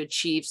together to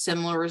achieve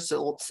similar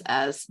results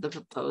as the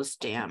proposed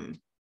dam.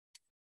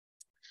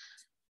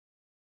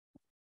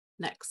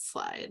 Next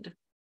slide.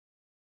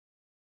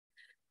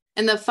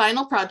 And the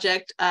final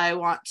project I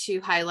want to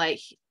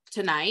highlight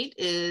tonight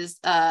is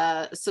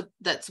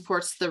that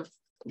supports the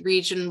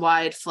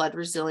region-wide flood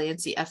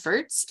resiliency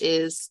efforts,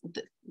 is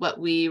what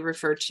we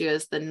refer to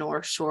as the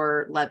North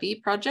Shore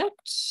Levee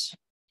project.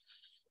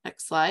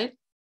 Next slide.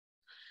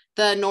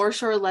 The North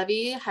Shore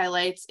Levee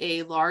highlights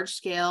a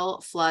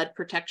large-scale flood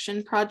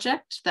protection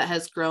project that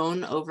has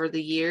grown over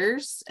the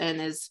years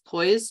and is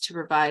poised to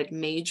provide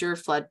major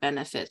flood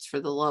benefits for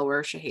the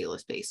lower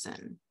Chehalis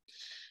Basin.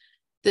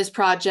 This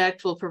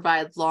project will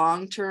provide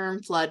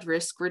long-term flood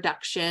risk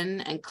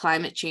reduction and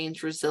climate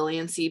change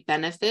resiliency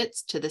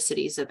benefits to the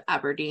cities of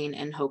Aberdeen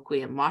and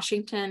Hoquiam,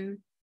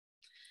 Washington.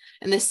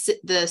 And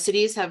the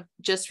cities have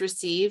just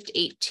received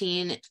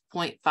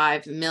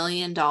 $18.5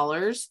 million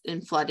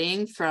in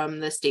flooding from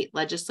the state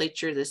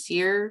legislature this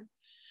year,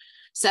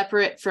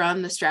 separate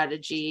from the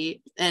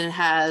strategy, and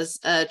has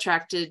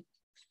attracted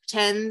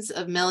tens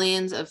of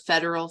millions of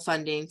federal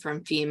funding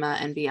from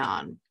FEMA and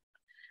beyond.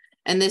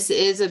 And this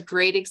is a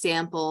great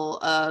example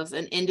of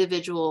an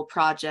individual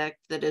project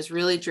that is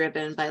really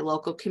driven by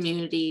local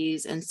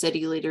communities and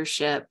city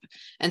leadership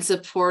and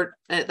support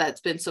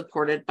that's been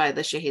supported by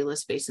the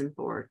Chehalis Basin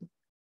Board.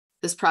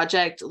 This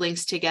project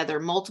links together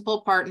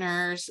multiple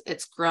partners,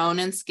 it's grown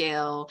in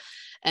scale,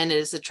 and it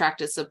has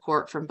attracted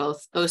support from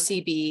both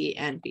OCB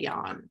and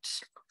beyond.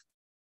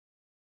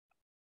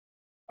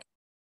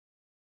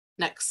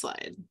 Next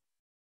slide.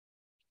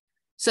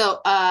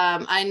 So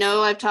I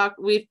know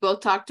we've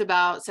both talked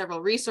about several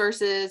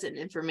resources and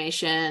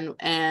information,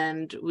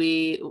 and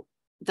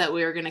that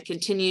we are going to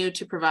continue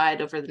to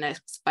provide over the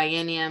next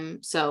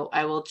biennium. So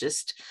I will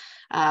just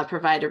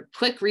provide a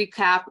quick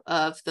recap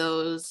of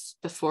those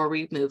before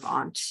we move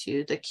on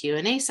to the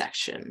Q&A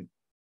section.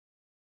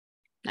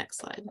 Next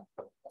slide.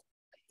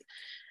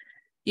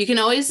 You can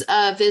always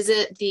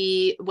visit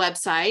the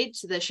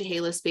website, the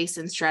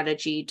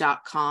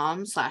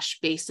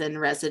ChehalisBasinStrategy.com/basin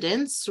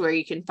residents, where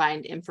you can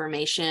find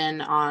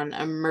information on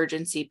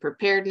emergency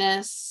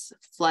preparedness,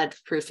 flood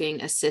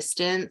proofing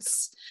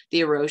assistance,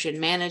 the erosion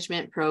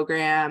management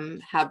program,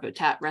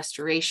 habitat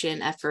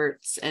restoration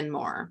efforts, and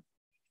more.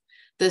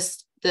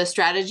 The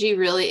strategy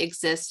really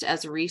exists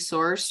as a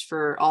resource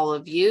for all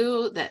of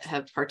you that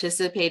have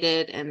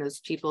participated and those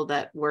people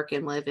that work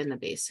and live in the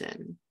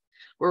basin.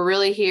 We're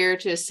really here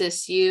to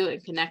assist you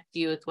and connect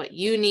you with what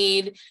you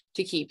need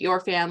to keep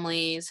your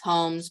families,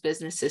 homes,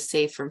 businesses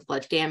safe from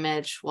flood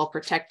damage while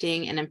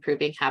protecting and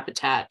improving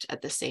habitat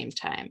at the same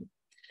time.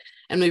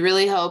 And we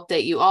really hope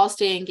that you all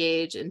stay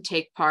engaged and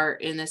take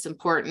part in this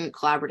important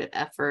collaborative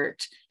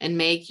effort and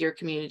make your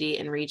community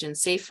and region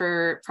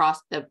safer,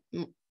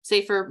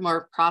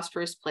 more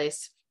prosperous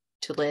place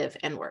to live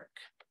and work.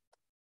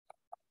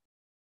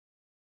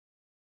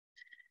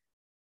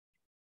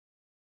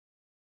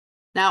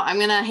 Now I'm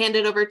going to hand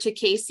it over to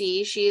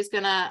Casey. She is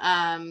going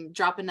to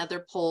drop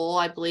another poll.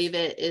 I believe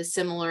it is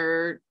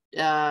similar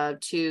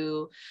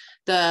to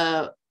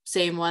the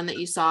same one that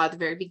you saw at the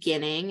very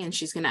beginning, and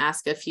she's going to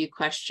ask a few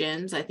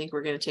questions. I think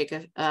we're going to take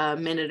a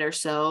minute or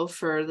so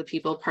for the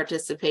people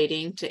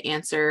participating to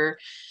answer.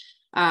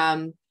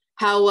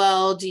 How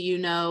well do you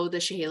know the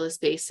Chehalis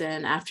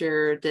Basin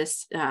after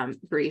this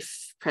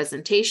brief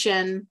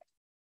presentation?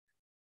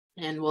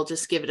 And we'll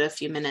just give it a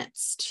few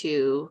minutes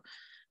to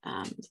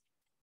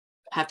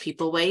have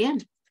people weigh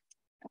in.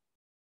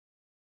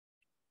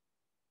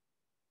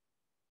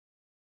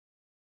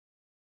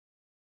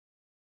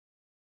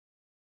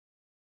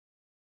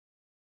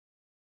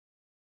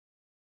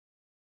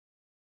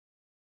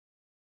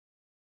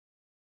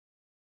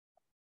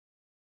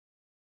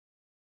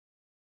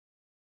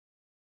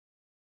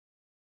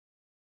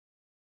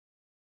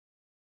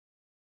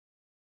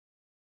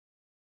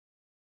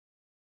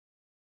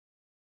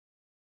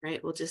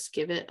 Right, we'll just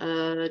give it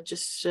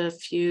just a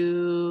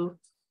few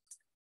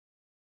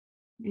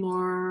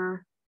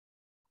more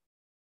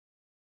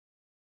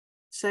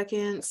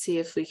seconds, see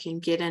if we can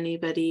get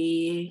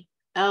anybody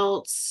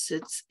else.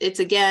 It's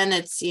again,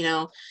 it's, you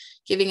know,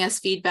 giving us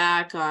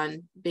feedback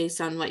on based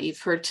on what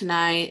you've heard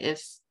tonight.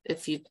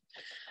 If you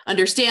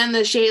understand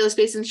the Chehalis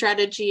Basin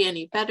strategy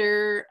any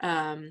better,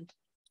 and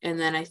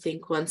then I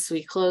think once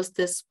we close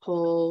this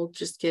poll,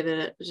 just give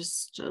it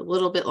just a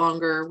little bit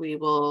longer, we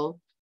will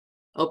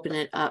open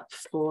it up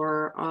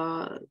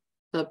for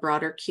the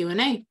broader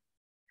Q&A.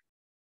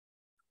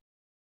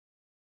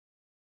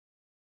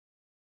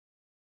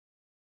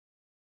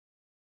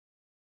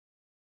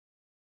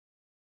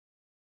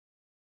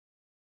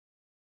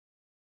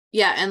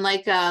 Yeah, and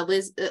like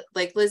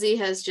Lizzie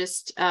has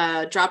just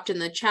dropped in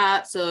the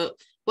chat. So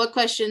what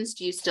questions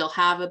do you still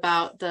have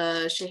about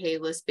the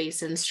Chehalis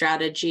Basin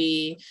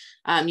strategy?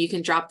 You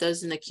can drop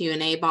those in the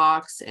Q&A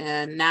box,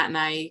 and Nat and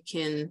I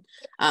can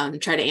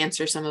try to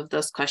answer some of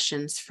those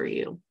questions for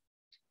you.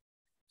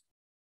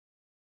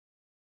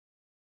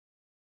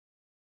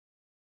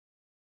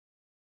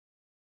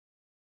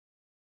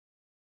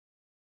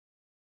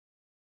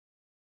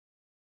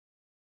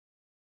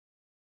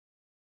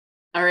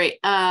 All right,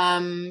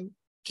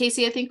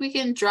 Casey, I think we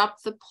can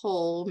drop the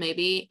poll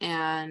maybe,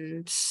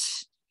 and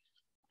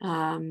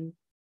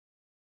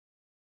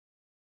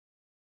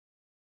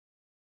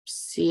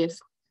see if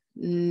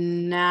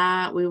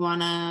Nat, we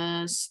want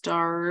to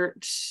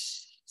start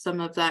some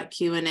of that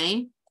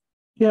Q&A.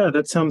 Yeah,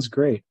 that sounds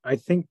great. I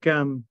think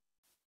I'll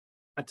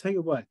tell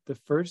you what, the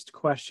first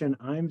question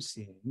I'm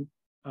seeing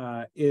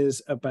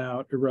is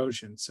about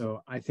erosion.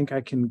 So I think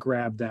I can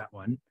grab that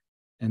one,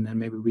 and then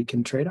maybe we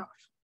can trade off.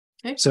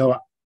 Okay. So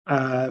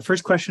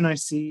first question I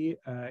see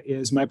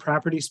is, my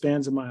property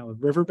spans a mile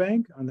of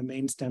riverbank on the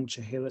main stem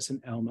Chehalis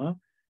and Elma.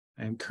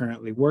 I am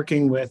currently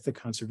working with the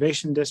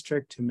Conservation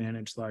District to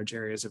manage large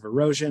areas of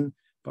erosion,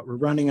 but we're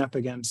running up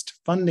against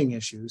funding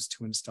issues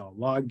to install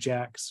log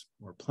jacks,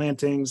 more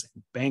plantings,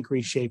 and bank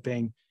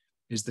reshaping.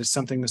 Is this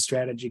something the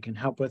strategy can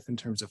help with in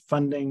terms of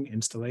funding,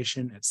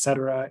 installation, et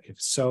cetera? If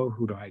so,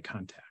 who do I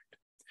contact?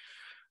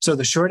 So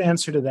the short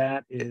answer to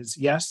that is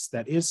yes,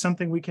 that is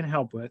something we can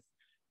help with.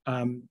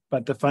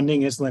 But the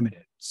funding is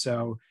limited.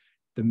 So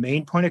the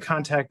main point of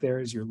contact there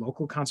is your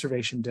local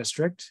conservation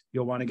district.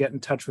 You'll want to get in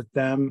touch with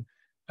them.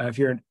 If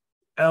you're in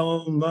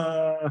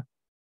Elma,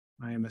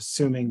 I am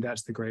assuming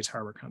that's the Grays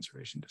Harbor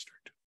Conservation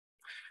District.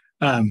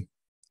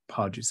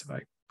 Apologies if I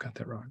got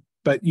that wrong.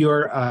 But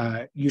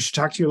you should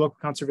talk to your local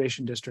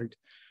conservation district.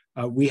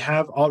 We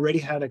have already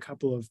had a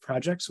couple of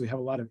projects. We have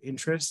a lot of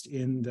interest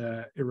in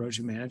the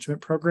erosion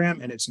management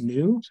program, and it's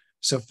new.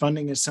 So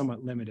funding is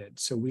somewhat limited.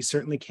 So we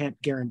certainly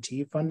can't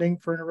guarantee funding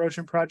for an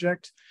erosion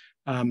project,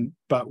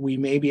 but we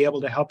may be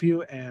able to help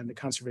you, and the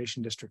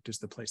conservation district is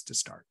the place to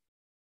start.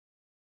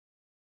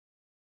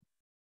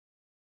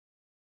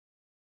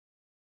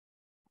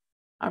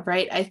 All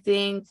right, I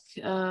think,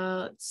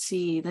 let's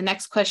see, the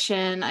next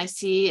question I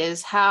see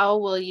is, how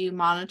will you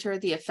monitor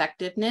the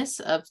effectiveness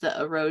of the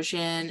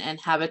erosion and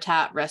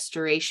habitat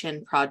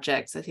restoration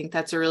projects? I think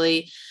that's a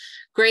really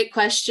great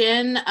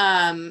question.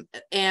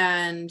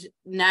 And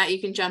Nat, you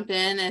can jump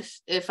in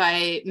if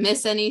I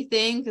miss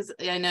anything, because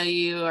I know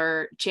you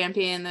are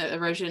championing the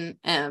erosion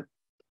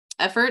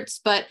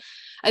efforts. But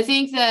I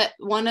think that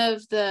one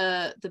of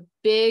the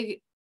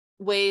big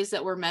ways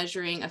that we're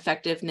measuring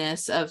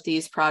effectiveness of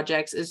these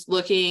projects is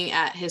looking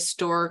at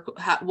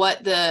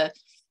what the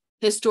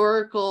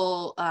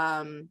historical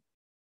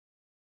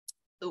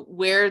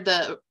where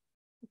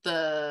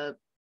the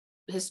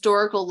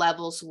historical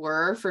levels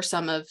were for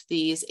some of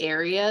these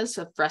areas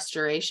of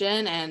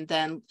restoration, and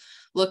then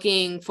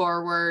looking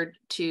forward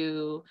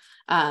to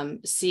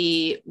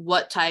see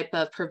what type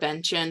of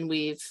prevention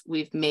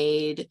we've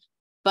made.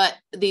 But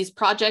these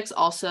projects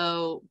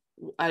also,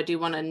 I do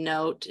want to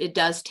note, it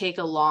does take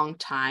a long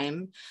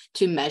time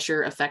to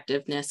measure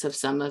effectiveness of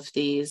some of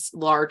these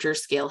larger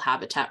scale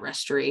habitat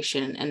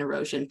restoration and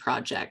erosion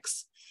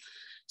projects.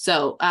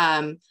 So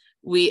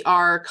we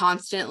are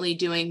constantly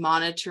doing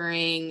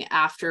monitoring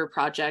after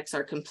projects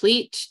are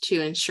complete to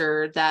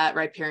ensure that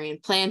riparian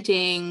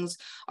plantings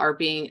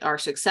are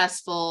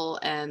successful,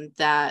 and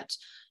that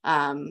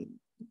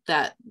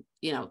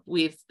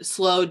we've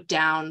slowed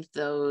down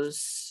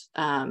those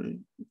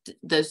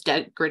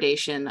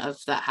degradation of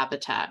that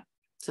habitat.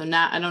 So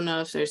Nat, I don't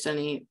know if there's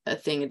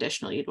anything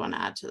additional you'd want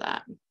to add to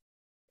that.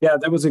 Yeah,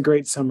 that was a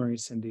great summary,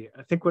 Cindy.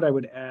 I think what I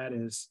would add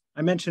is,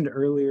 I mentioned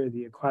earlier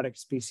the Aquatic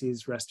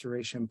Species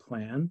Restoration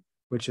Plan,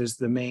 which is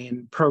the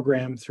main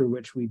program through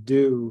which we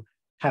do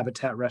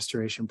habitat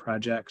restoration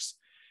projects.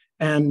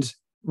 And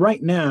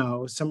right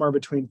now, somewhere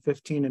between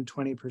 15 and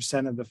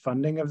 20% of the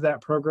funding of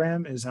that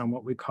program is on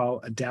what we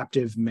call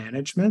adaptive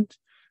management.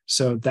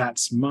 So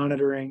that's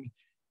monitoring,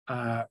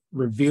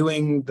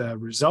 reviewing the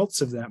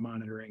results of that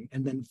monitoring,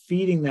 and then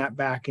feeding that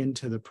back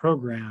into the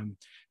program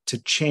to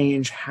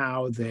change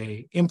how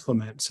they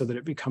implement so that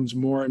it becomes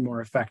more and more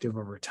effective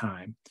over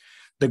time.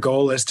 The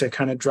goal is to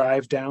kind of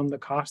drive down the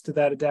cost of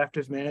that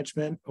adaptive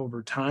management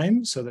over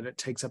time so that it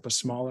takes up a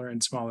smaller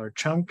and smaller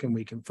chunk and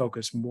we can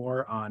focus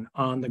more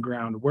on the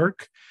ground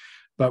work.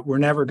 But we're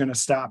never going to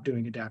stop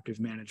doing adaptive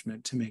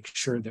management to make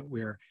sure that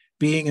we're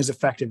being as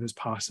effective as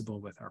possible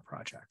with our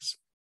projects.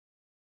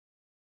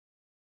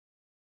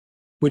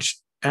 Which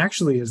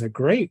actually is a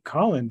great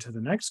call into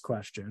the next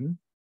question.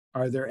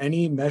 Are there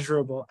any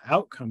measurable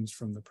outcomes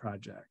from the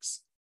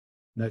projects?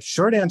 The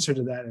short answer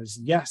to that is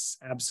yes,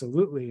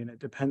 absolutely, and it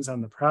depends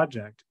on the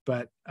project.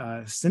 But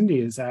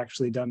Cindy has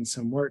actually done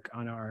some work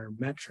on our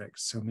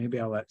metrics, so maybe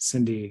I'll let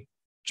Cindy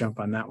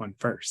jump on that one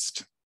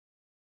first.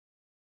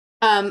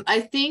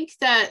 I think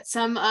that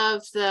some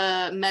of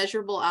the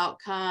measurable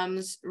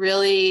outcomes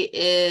really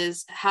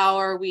is how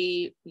are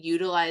we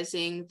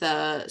utilizing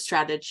the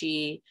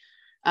strategy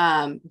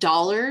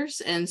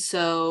dollars, and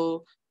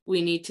so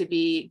we need to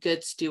be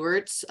good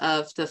stewards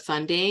of the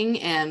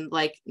funding. And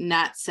like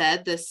Nat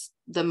said,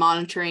 the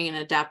monitoring and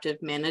adaptive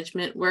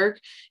management work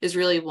is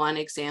really one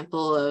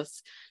example of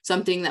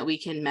something that we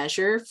can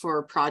measure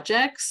for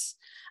projects.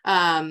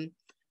 And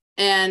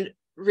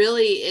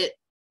really,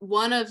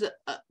 one of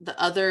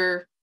the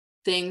other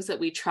things that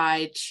we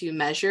try to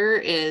measure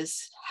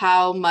is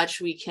how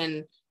much we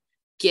can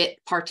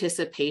get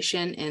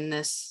participation in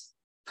this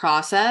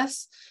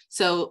process.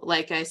 So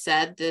like I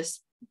said,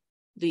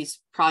 these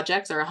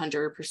projects are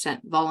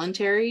 100%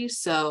 voluntary.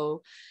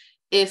 So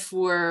if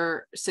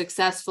we're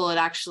successful at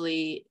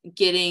actually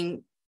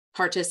getting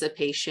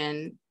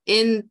participation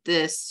in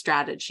this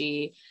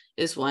strategy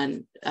is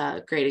one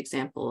great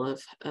example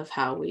of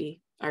how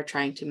we are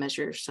trying to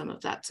measure some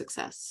of that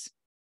success.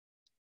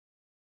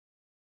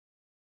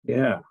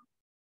 Yeah.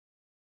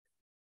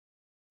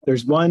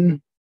 There's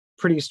one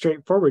pretty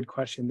straightforward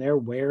question there.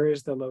 Where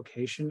is the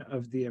location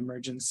of the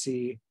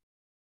emergency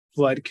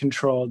flood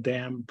control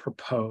dam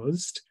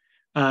proposed?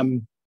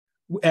 And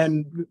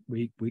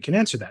we can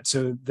answer that.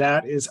 So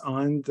that is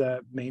on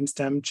the main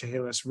stem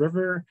Chehalis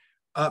River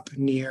up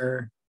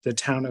near the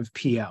town of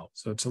PL.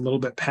 So it's a little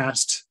bit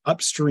past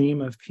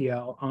upstream of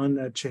PL on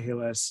the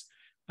Chehalis,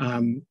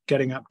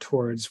 getting up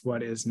towards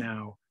what is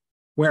now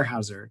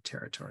Weyerhaeuser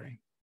territory.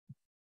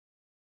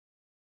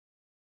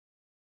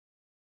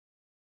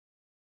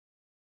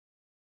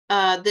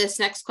 This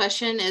next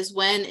question is,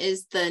 when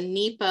is the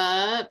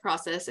NEPA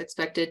process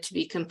expected to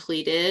be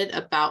completed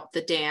about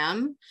the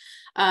dam?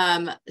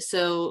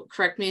 So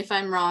correct me if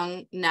I'm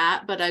wrong,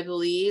 Nat, but I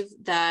believe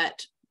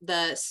that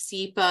the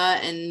SEPA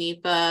and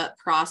NEPA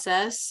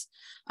process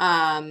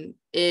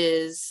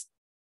is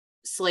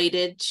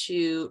slated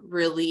to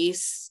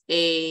release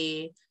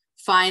a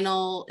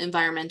final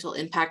environmental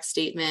impact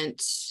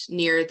statement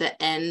near the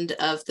end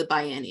of the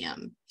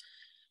biennium.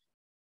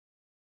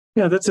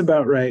 Yeah, that's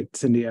about right,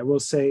 Cindy. I will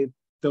say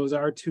those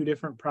are two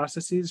different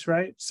processes,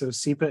 right? So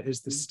SEPA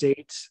is the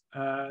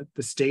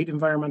state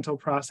environmental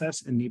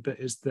process, and NEPA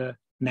is the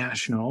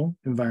national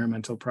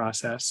environmental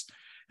process,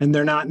 and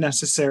they're not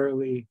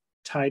necessarily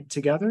tied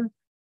together.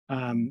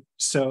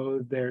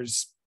 So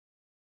there's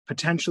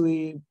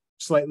potentially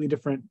slightly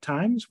different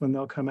times when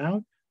they'll come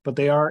out, but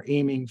they are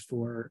aiming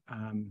for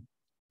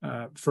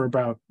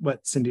about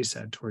what Cindy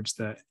said, towards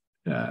the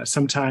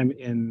sometime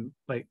in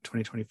late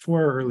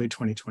 2024, early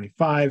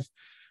 2025.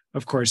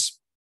 Of course,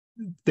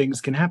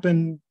 things can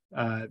happen,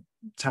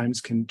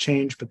 times can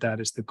change, but that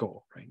is the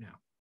goal right now.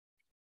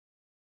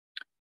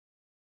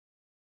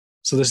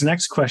 So this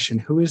next question,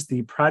 who is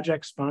the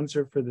project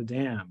sponsor for the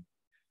dam?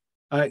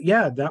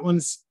 Yeah, that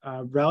one's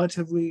a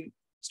relatively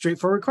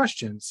straightforward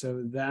question.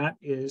 So that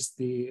is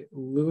the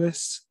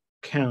Lewis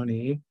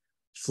County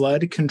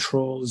Flood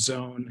Control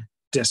Zone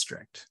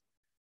District.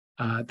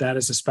 That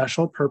is a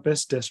special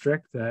purpose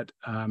district that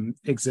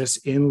exists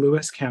in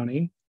Lewis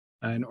County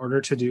in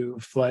order to do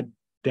flood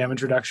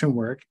damage reduction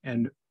work.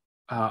 And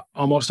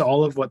almost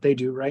all of what they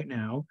do right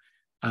now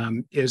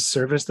is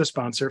serve as the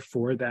sponsor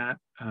for that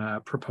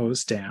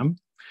proposed dam.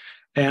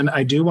 And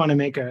I do want to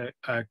make a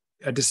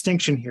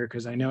distinction here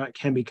because I know it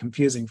can be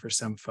confusing for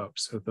some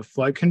folks. So the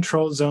Flood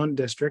Control Zone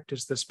District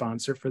is the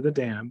sponsor for the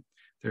dam.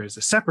 There is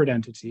a separate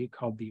entity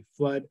called the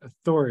Flood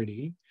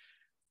Authority,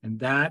 and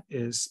that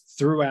is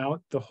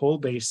throughout the whole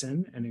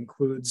basin and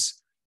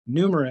includes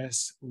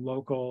numerous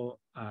local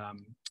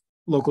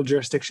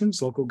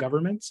jurisdictions, local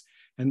governments,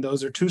 and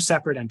those are two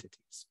separate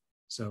entities.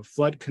 So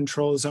Flood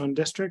Control Zone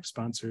District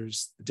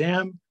sponsors the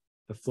dam.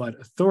 The Flood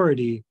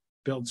Authority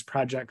builds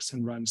projects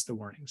and runs the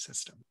warning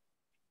system.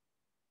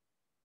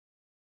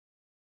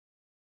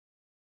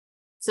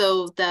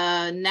 So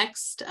the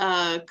next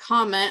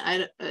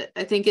comment,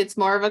 I think it's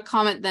more of a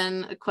comment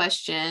than a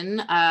question.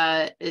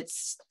 It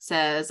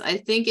says, I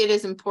think it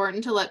is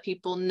important to let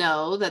people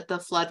know that the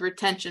flood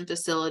retention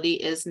facility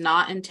is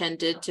not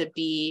intended to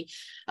be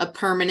a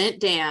permanent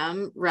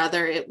dam.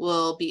 Rather, it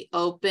will be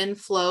open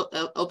flow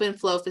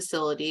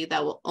facility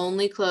that will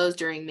only close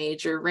during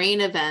major rain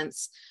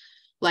events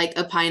like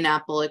a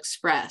Pineapple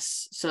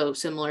Express. So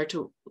similar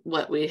to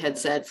what we had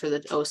said for the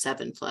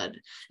 2007 flood.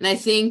 And I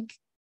think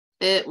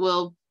it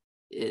will,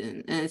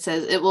 and it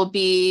says it will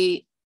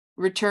be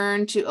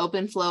returned to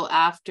open flow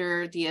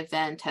after the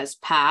event has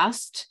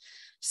passed.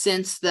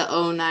 Since the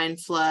 2009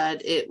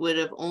 flood, it would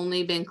have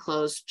only been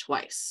closed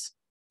twice.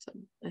 So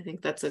I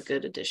think that's a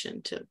good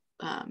addition to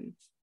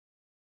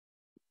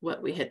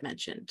what we had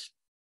mentioned.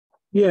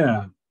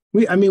 Yeah,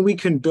 we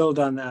can build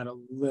on that a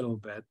little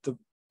bit.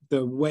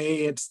 The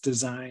way it's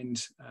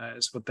designed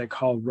is what they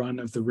call run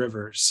of the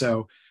river.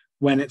 So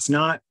when it's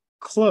not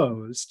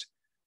closed,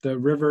 the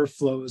river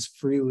flows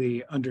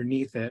freely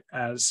underneath it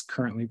as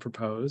currently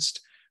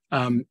proposed,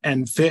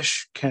 and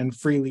fish can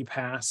freely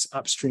pass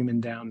upstream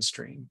and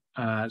downstream.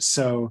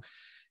 So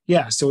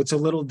it's a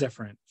little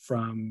different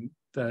from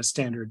the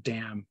standard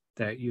dam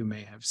that you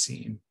may have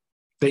seen,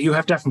 that you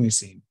have definitely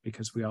seen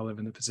because we all live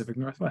in the Pacific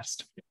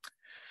Northwest.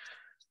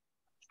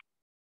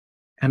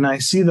 And I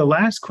see the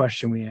last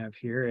question we have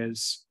here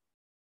is,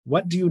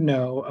 what do you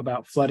know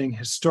about flooding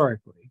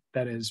historically,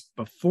 that is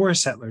before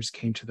settlers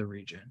came to the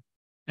region,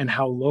 and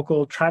how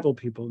local tribal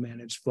people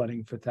managed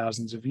flooding for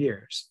thousands of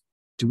years?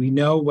 Do we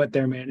know what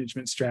their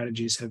management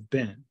strategies have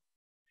been?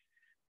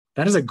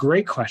 That is a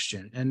great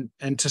question,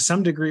 and to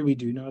some degree we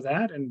do know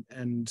that, and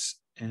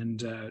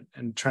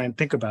try and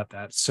think about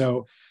that.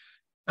 So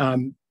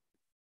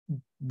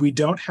we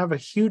don't have a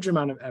huge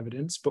amount of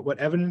evidence, but what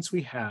evidence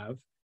we have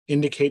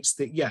indicates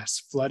that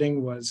yes,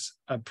 flooding was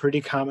a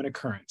pretty common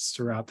occurrence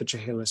throughout the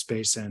Chehalis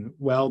Basin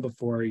well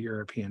before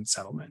European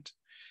settlement,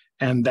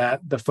 and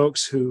that the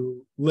folks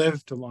who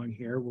lived along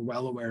here were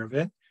well aware of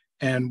it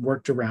and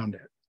worked around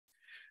it.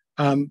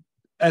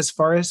 As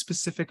far as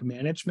specific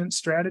management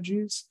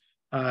strategies,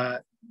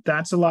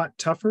 that's a lot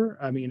tougher.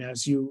 I mean,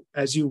 as you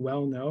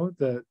well know,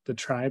 the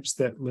tribes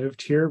that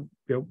lived here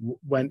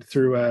went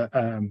through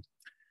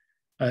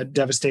a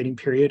devastating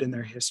period in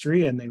their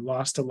history, and they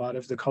lost a lot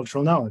of the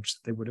cultural knowledge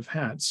that they would have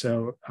had.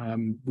 So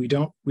we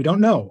don't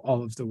know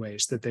all of the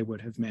ways that they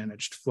would have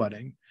managed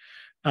flooding.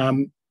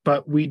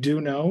 But we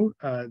do know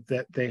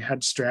that they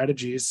had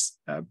strategies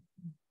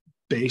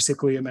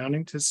basically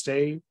amounting to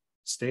stay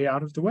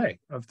out of the way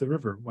of the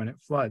river when it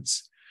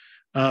floods.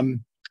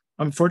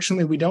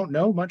 Unfortunately, we don't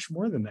know much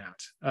more than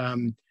that.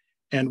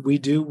 And we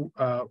do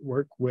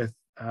work with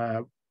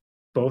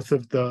both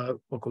of the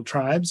local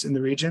tribes in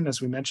the region,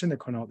 as we mentioned, the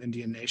Quinault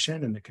Indian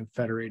Nation and the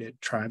Confederated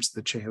Tribes of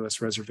the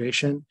Chehalis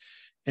Reservation.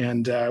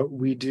 And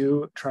we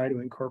do try to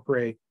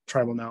incorporate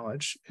tribal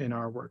knowledge in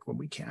our work when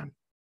we can.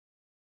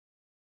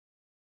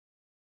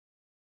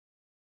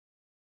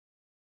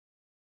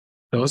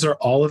 Those are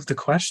all of the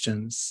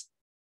questions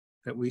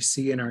that we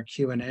see in our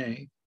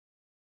Q&A.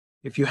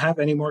 If you have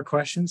any more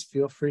questions,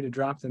 feel free to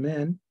drop them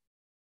in.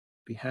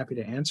 Be happy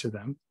to answer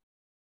them.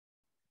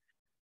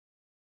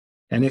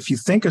 And if you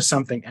think of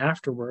something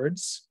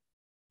afterwards,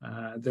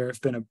 there have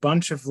been a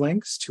bunch of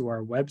links to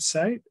our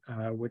website,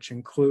 which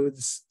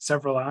includes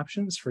several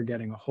options for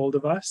getting a hold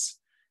of us.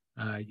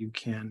 You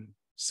can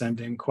send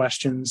in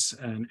questions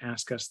and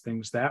ask us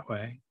things that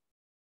way.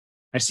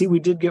 I see we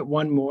did get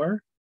one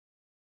more.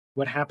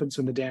 What happens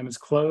when the dam is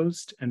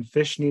closed and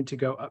fish need to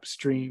go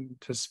upstream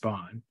to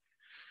spawn?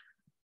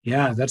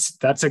 Yeah,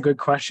 that's a good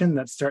question.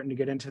 That's starting to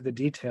get into the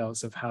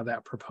details of how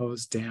that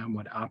proposed dam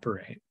would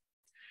operate.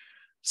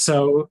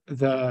 So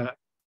the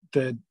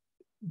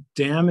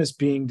dam is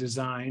being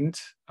designed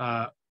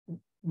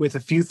with a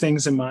few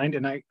things in mind,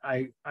 and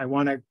I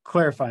want to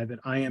clarify that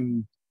I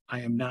am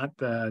not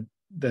the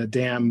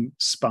dam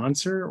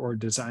sponsor or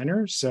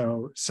designer.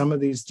 So some of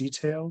these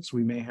details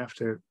we may have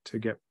to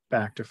get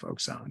back to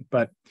folks on,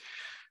 but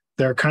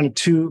there are kind of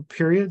two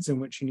periods in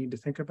which you need to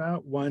think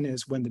about. One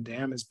is when the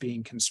dam is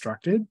being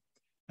constructed,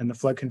 and the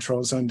Flood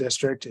Control Zone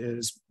District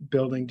is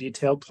building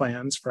detailed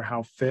plans for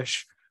how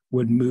fish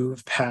would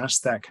move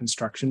past that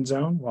construction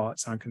zone while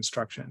it's on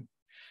construction.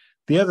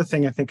 The other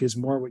thing I think is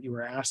more what you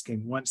were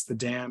asking. Once the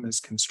dam is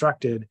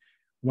constructed,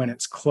 when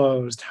it's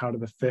closed, how do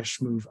the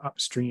fish move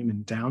upstream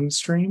and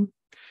downstream?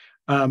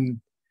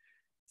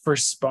 For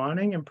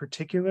spawning in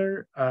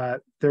particular,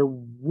 there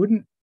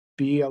wouldn't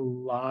be a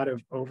lot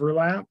of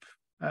overlap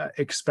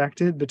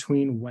expected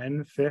between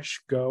when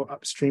fish go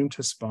upstream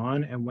to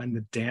spawn and when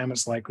the dam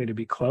is likely to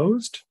be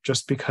closed,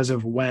 just because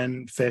of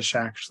when fish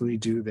actually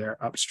do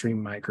their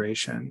upstream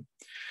migration.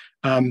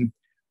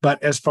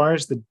 But as far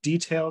as the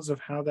details of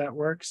how that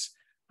works,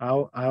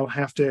 I'll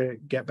have to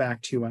get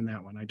back to you on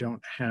that one. I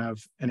don't have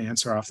an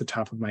answer off the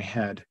top of my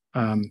head,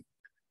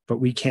 but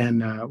we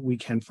can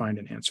find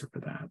an answer for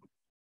that.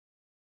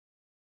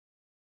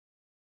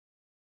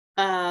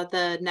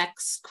 The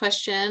next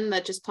question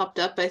that just popped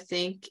up, I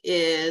think,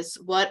 is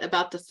what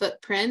about the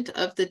footprint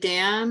of the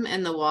dam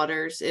and the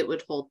waters it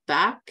would hold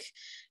back?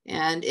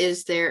 And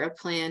is there a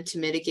plan to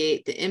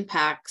mitigate the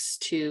impacts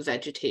to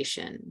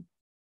vegetation?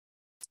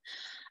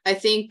 I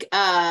think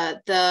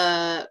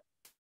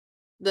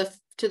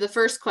to the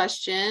first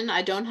question,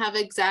 I don't have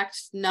exact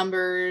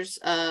numbers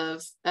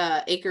of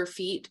acre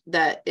feet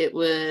that it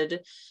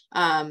would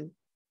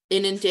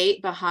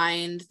inundate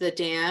behind the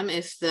dam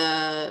if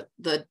the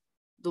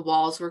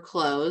walls were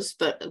closed,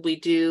 but we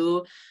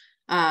do,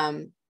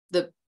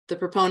 the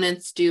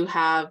proponents do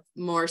have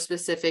more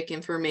specific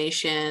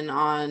information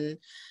on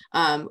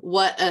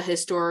what a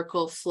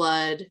historical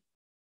flood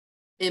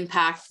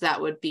impact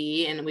that would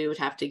be, and we would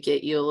have to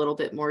get you a little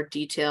bit more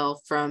detail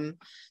from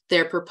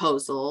their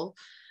proposal.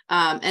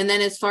 And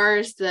then as far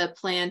as the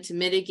plan to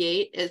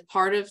mitigate, as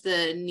part of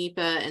the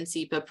NEPA and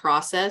SEPA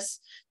process,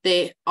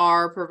 they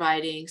are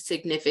providing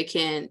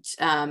significant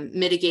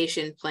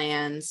mitigation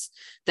plans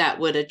that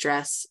would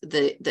address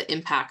the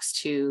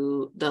impacts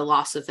to the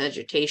loss of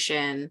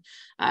vegetation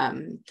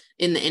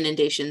in the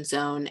inundation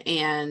zone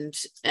and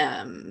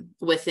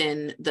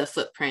within the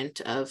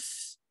footprint of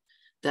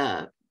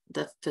the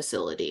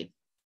facility.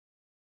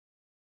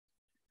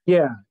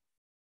 Yeah,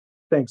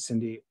 thanks,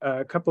 Cindy.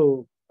 A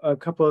couple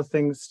of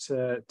things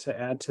to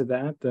add to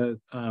that. The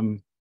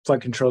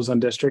Flood Control Zone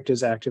District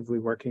is actively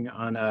working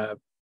on a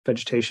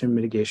vegetation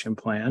mitigation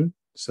plan.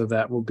 So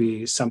that will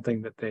be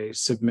something that they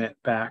submit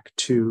back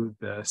to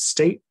the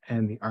state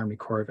and the Army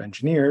Corps of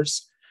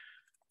Engineers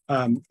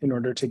in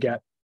order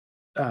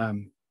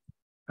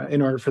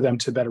for them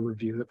to better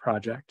review the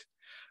project.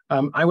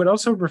 I would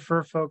also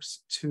refer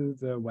folks to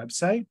the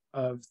website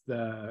of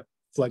the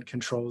Flood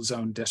Control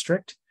Zone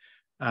District.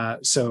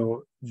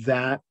 So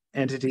that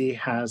entity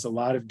has a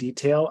lot of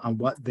detail on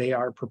what they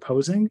are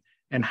proposing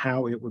and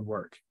how it would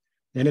work.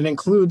 And it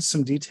includes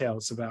some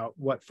details about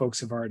what folks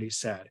have already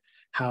said,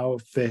 how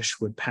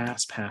fish would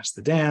pass past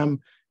the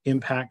dam,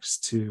 impacts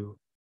to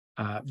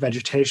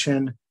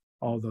vegetation,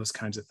 all those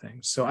kinds of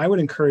things. So I would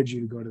encourage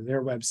you to go to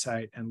their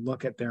website and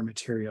look at their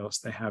materials.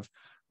 They have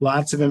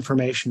lots of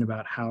information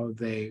about how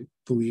they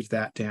believe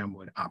that dam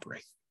would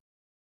operate.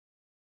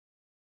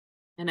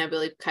 And I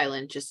believe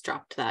Kylan just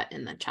dropped that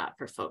in the chat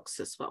for folks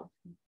as well.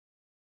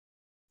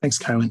 Thanks,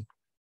 Kylan.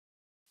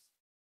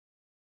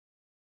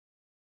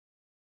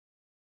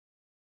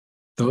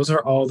 Those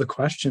are all the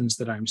questions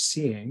that I'm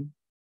seeing.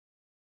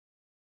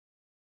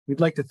 We'd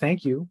like to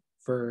thank you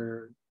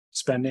for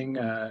spending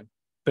a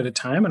bit of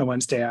time on a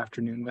Wednesday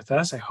afternoon with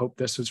us. I hope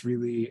this was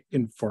really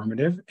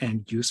informative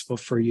and useful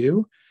for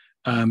you.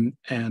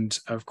 And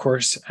of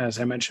course, as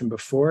I mentioned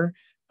before,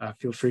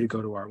 feel free to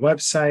go to our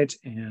website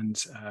and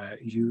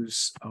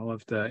use all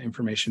of the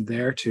information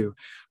there to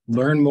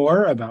learn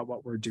more about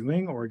what we're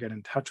doing or get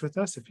in touch with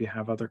us if you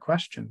have other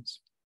questions.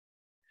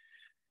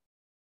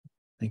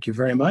 Thank you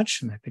very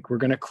much. And I think we're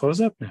going to close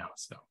up now.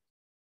 So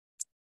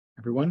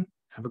everyone,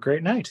 have a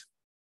great night.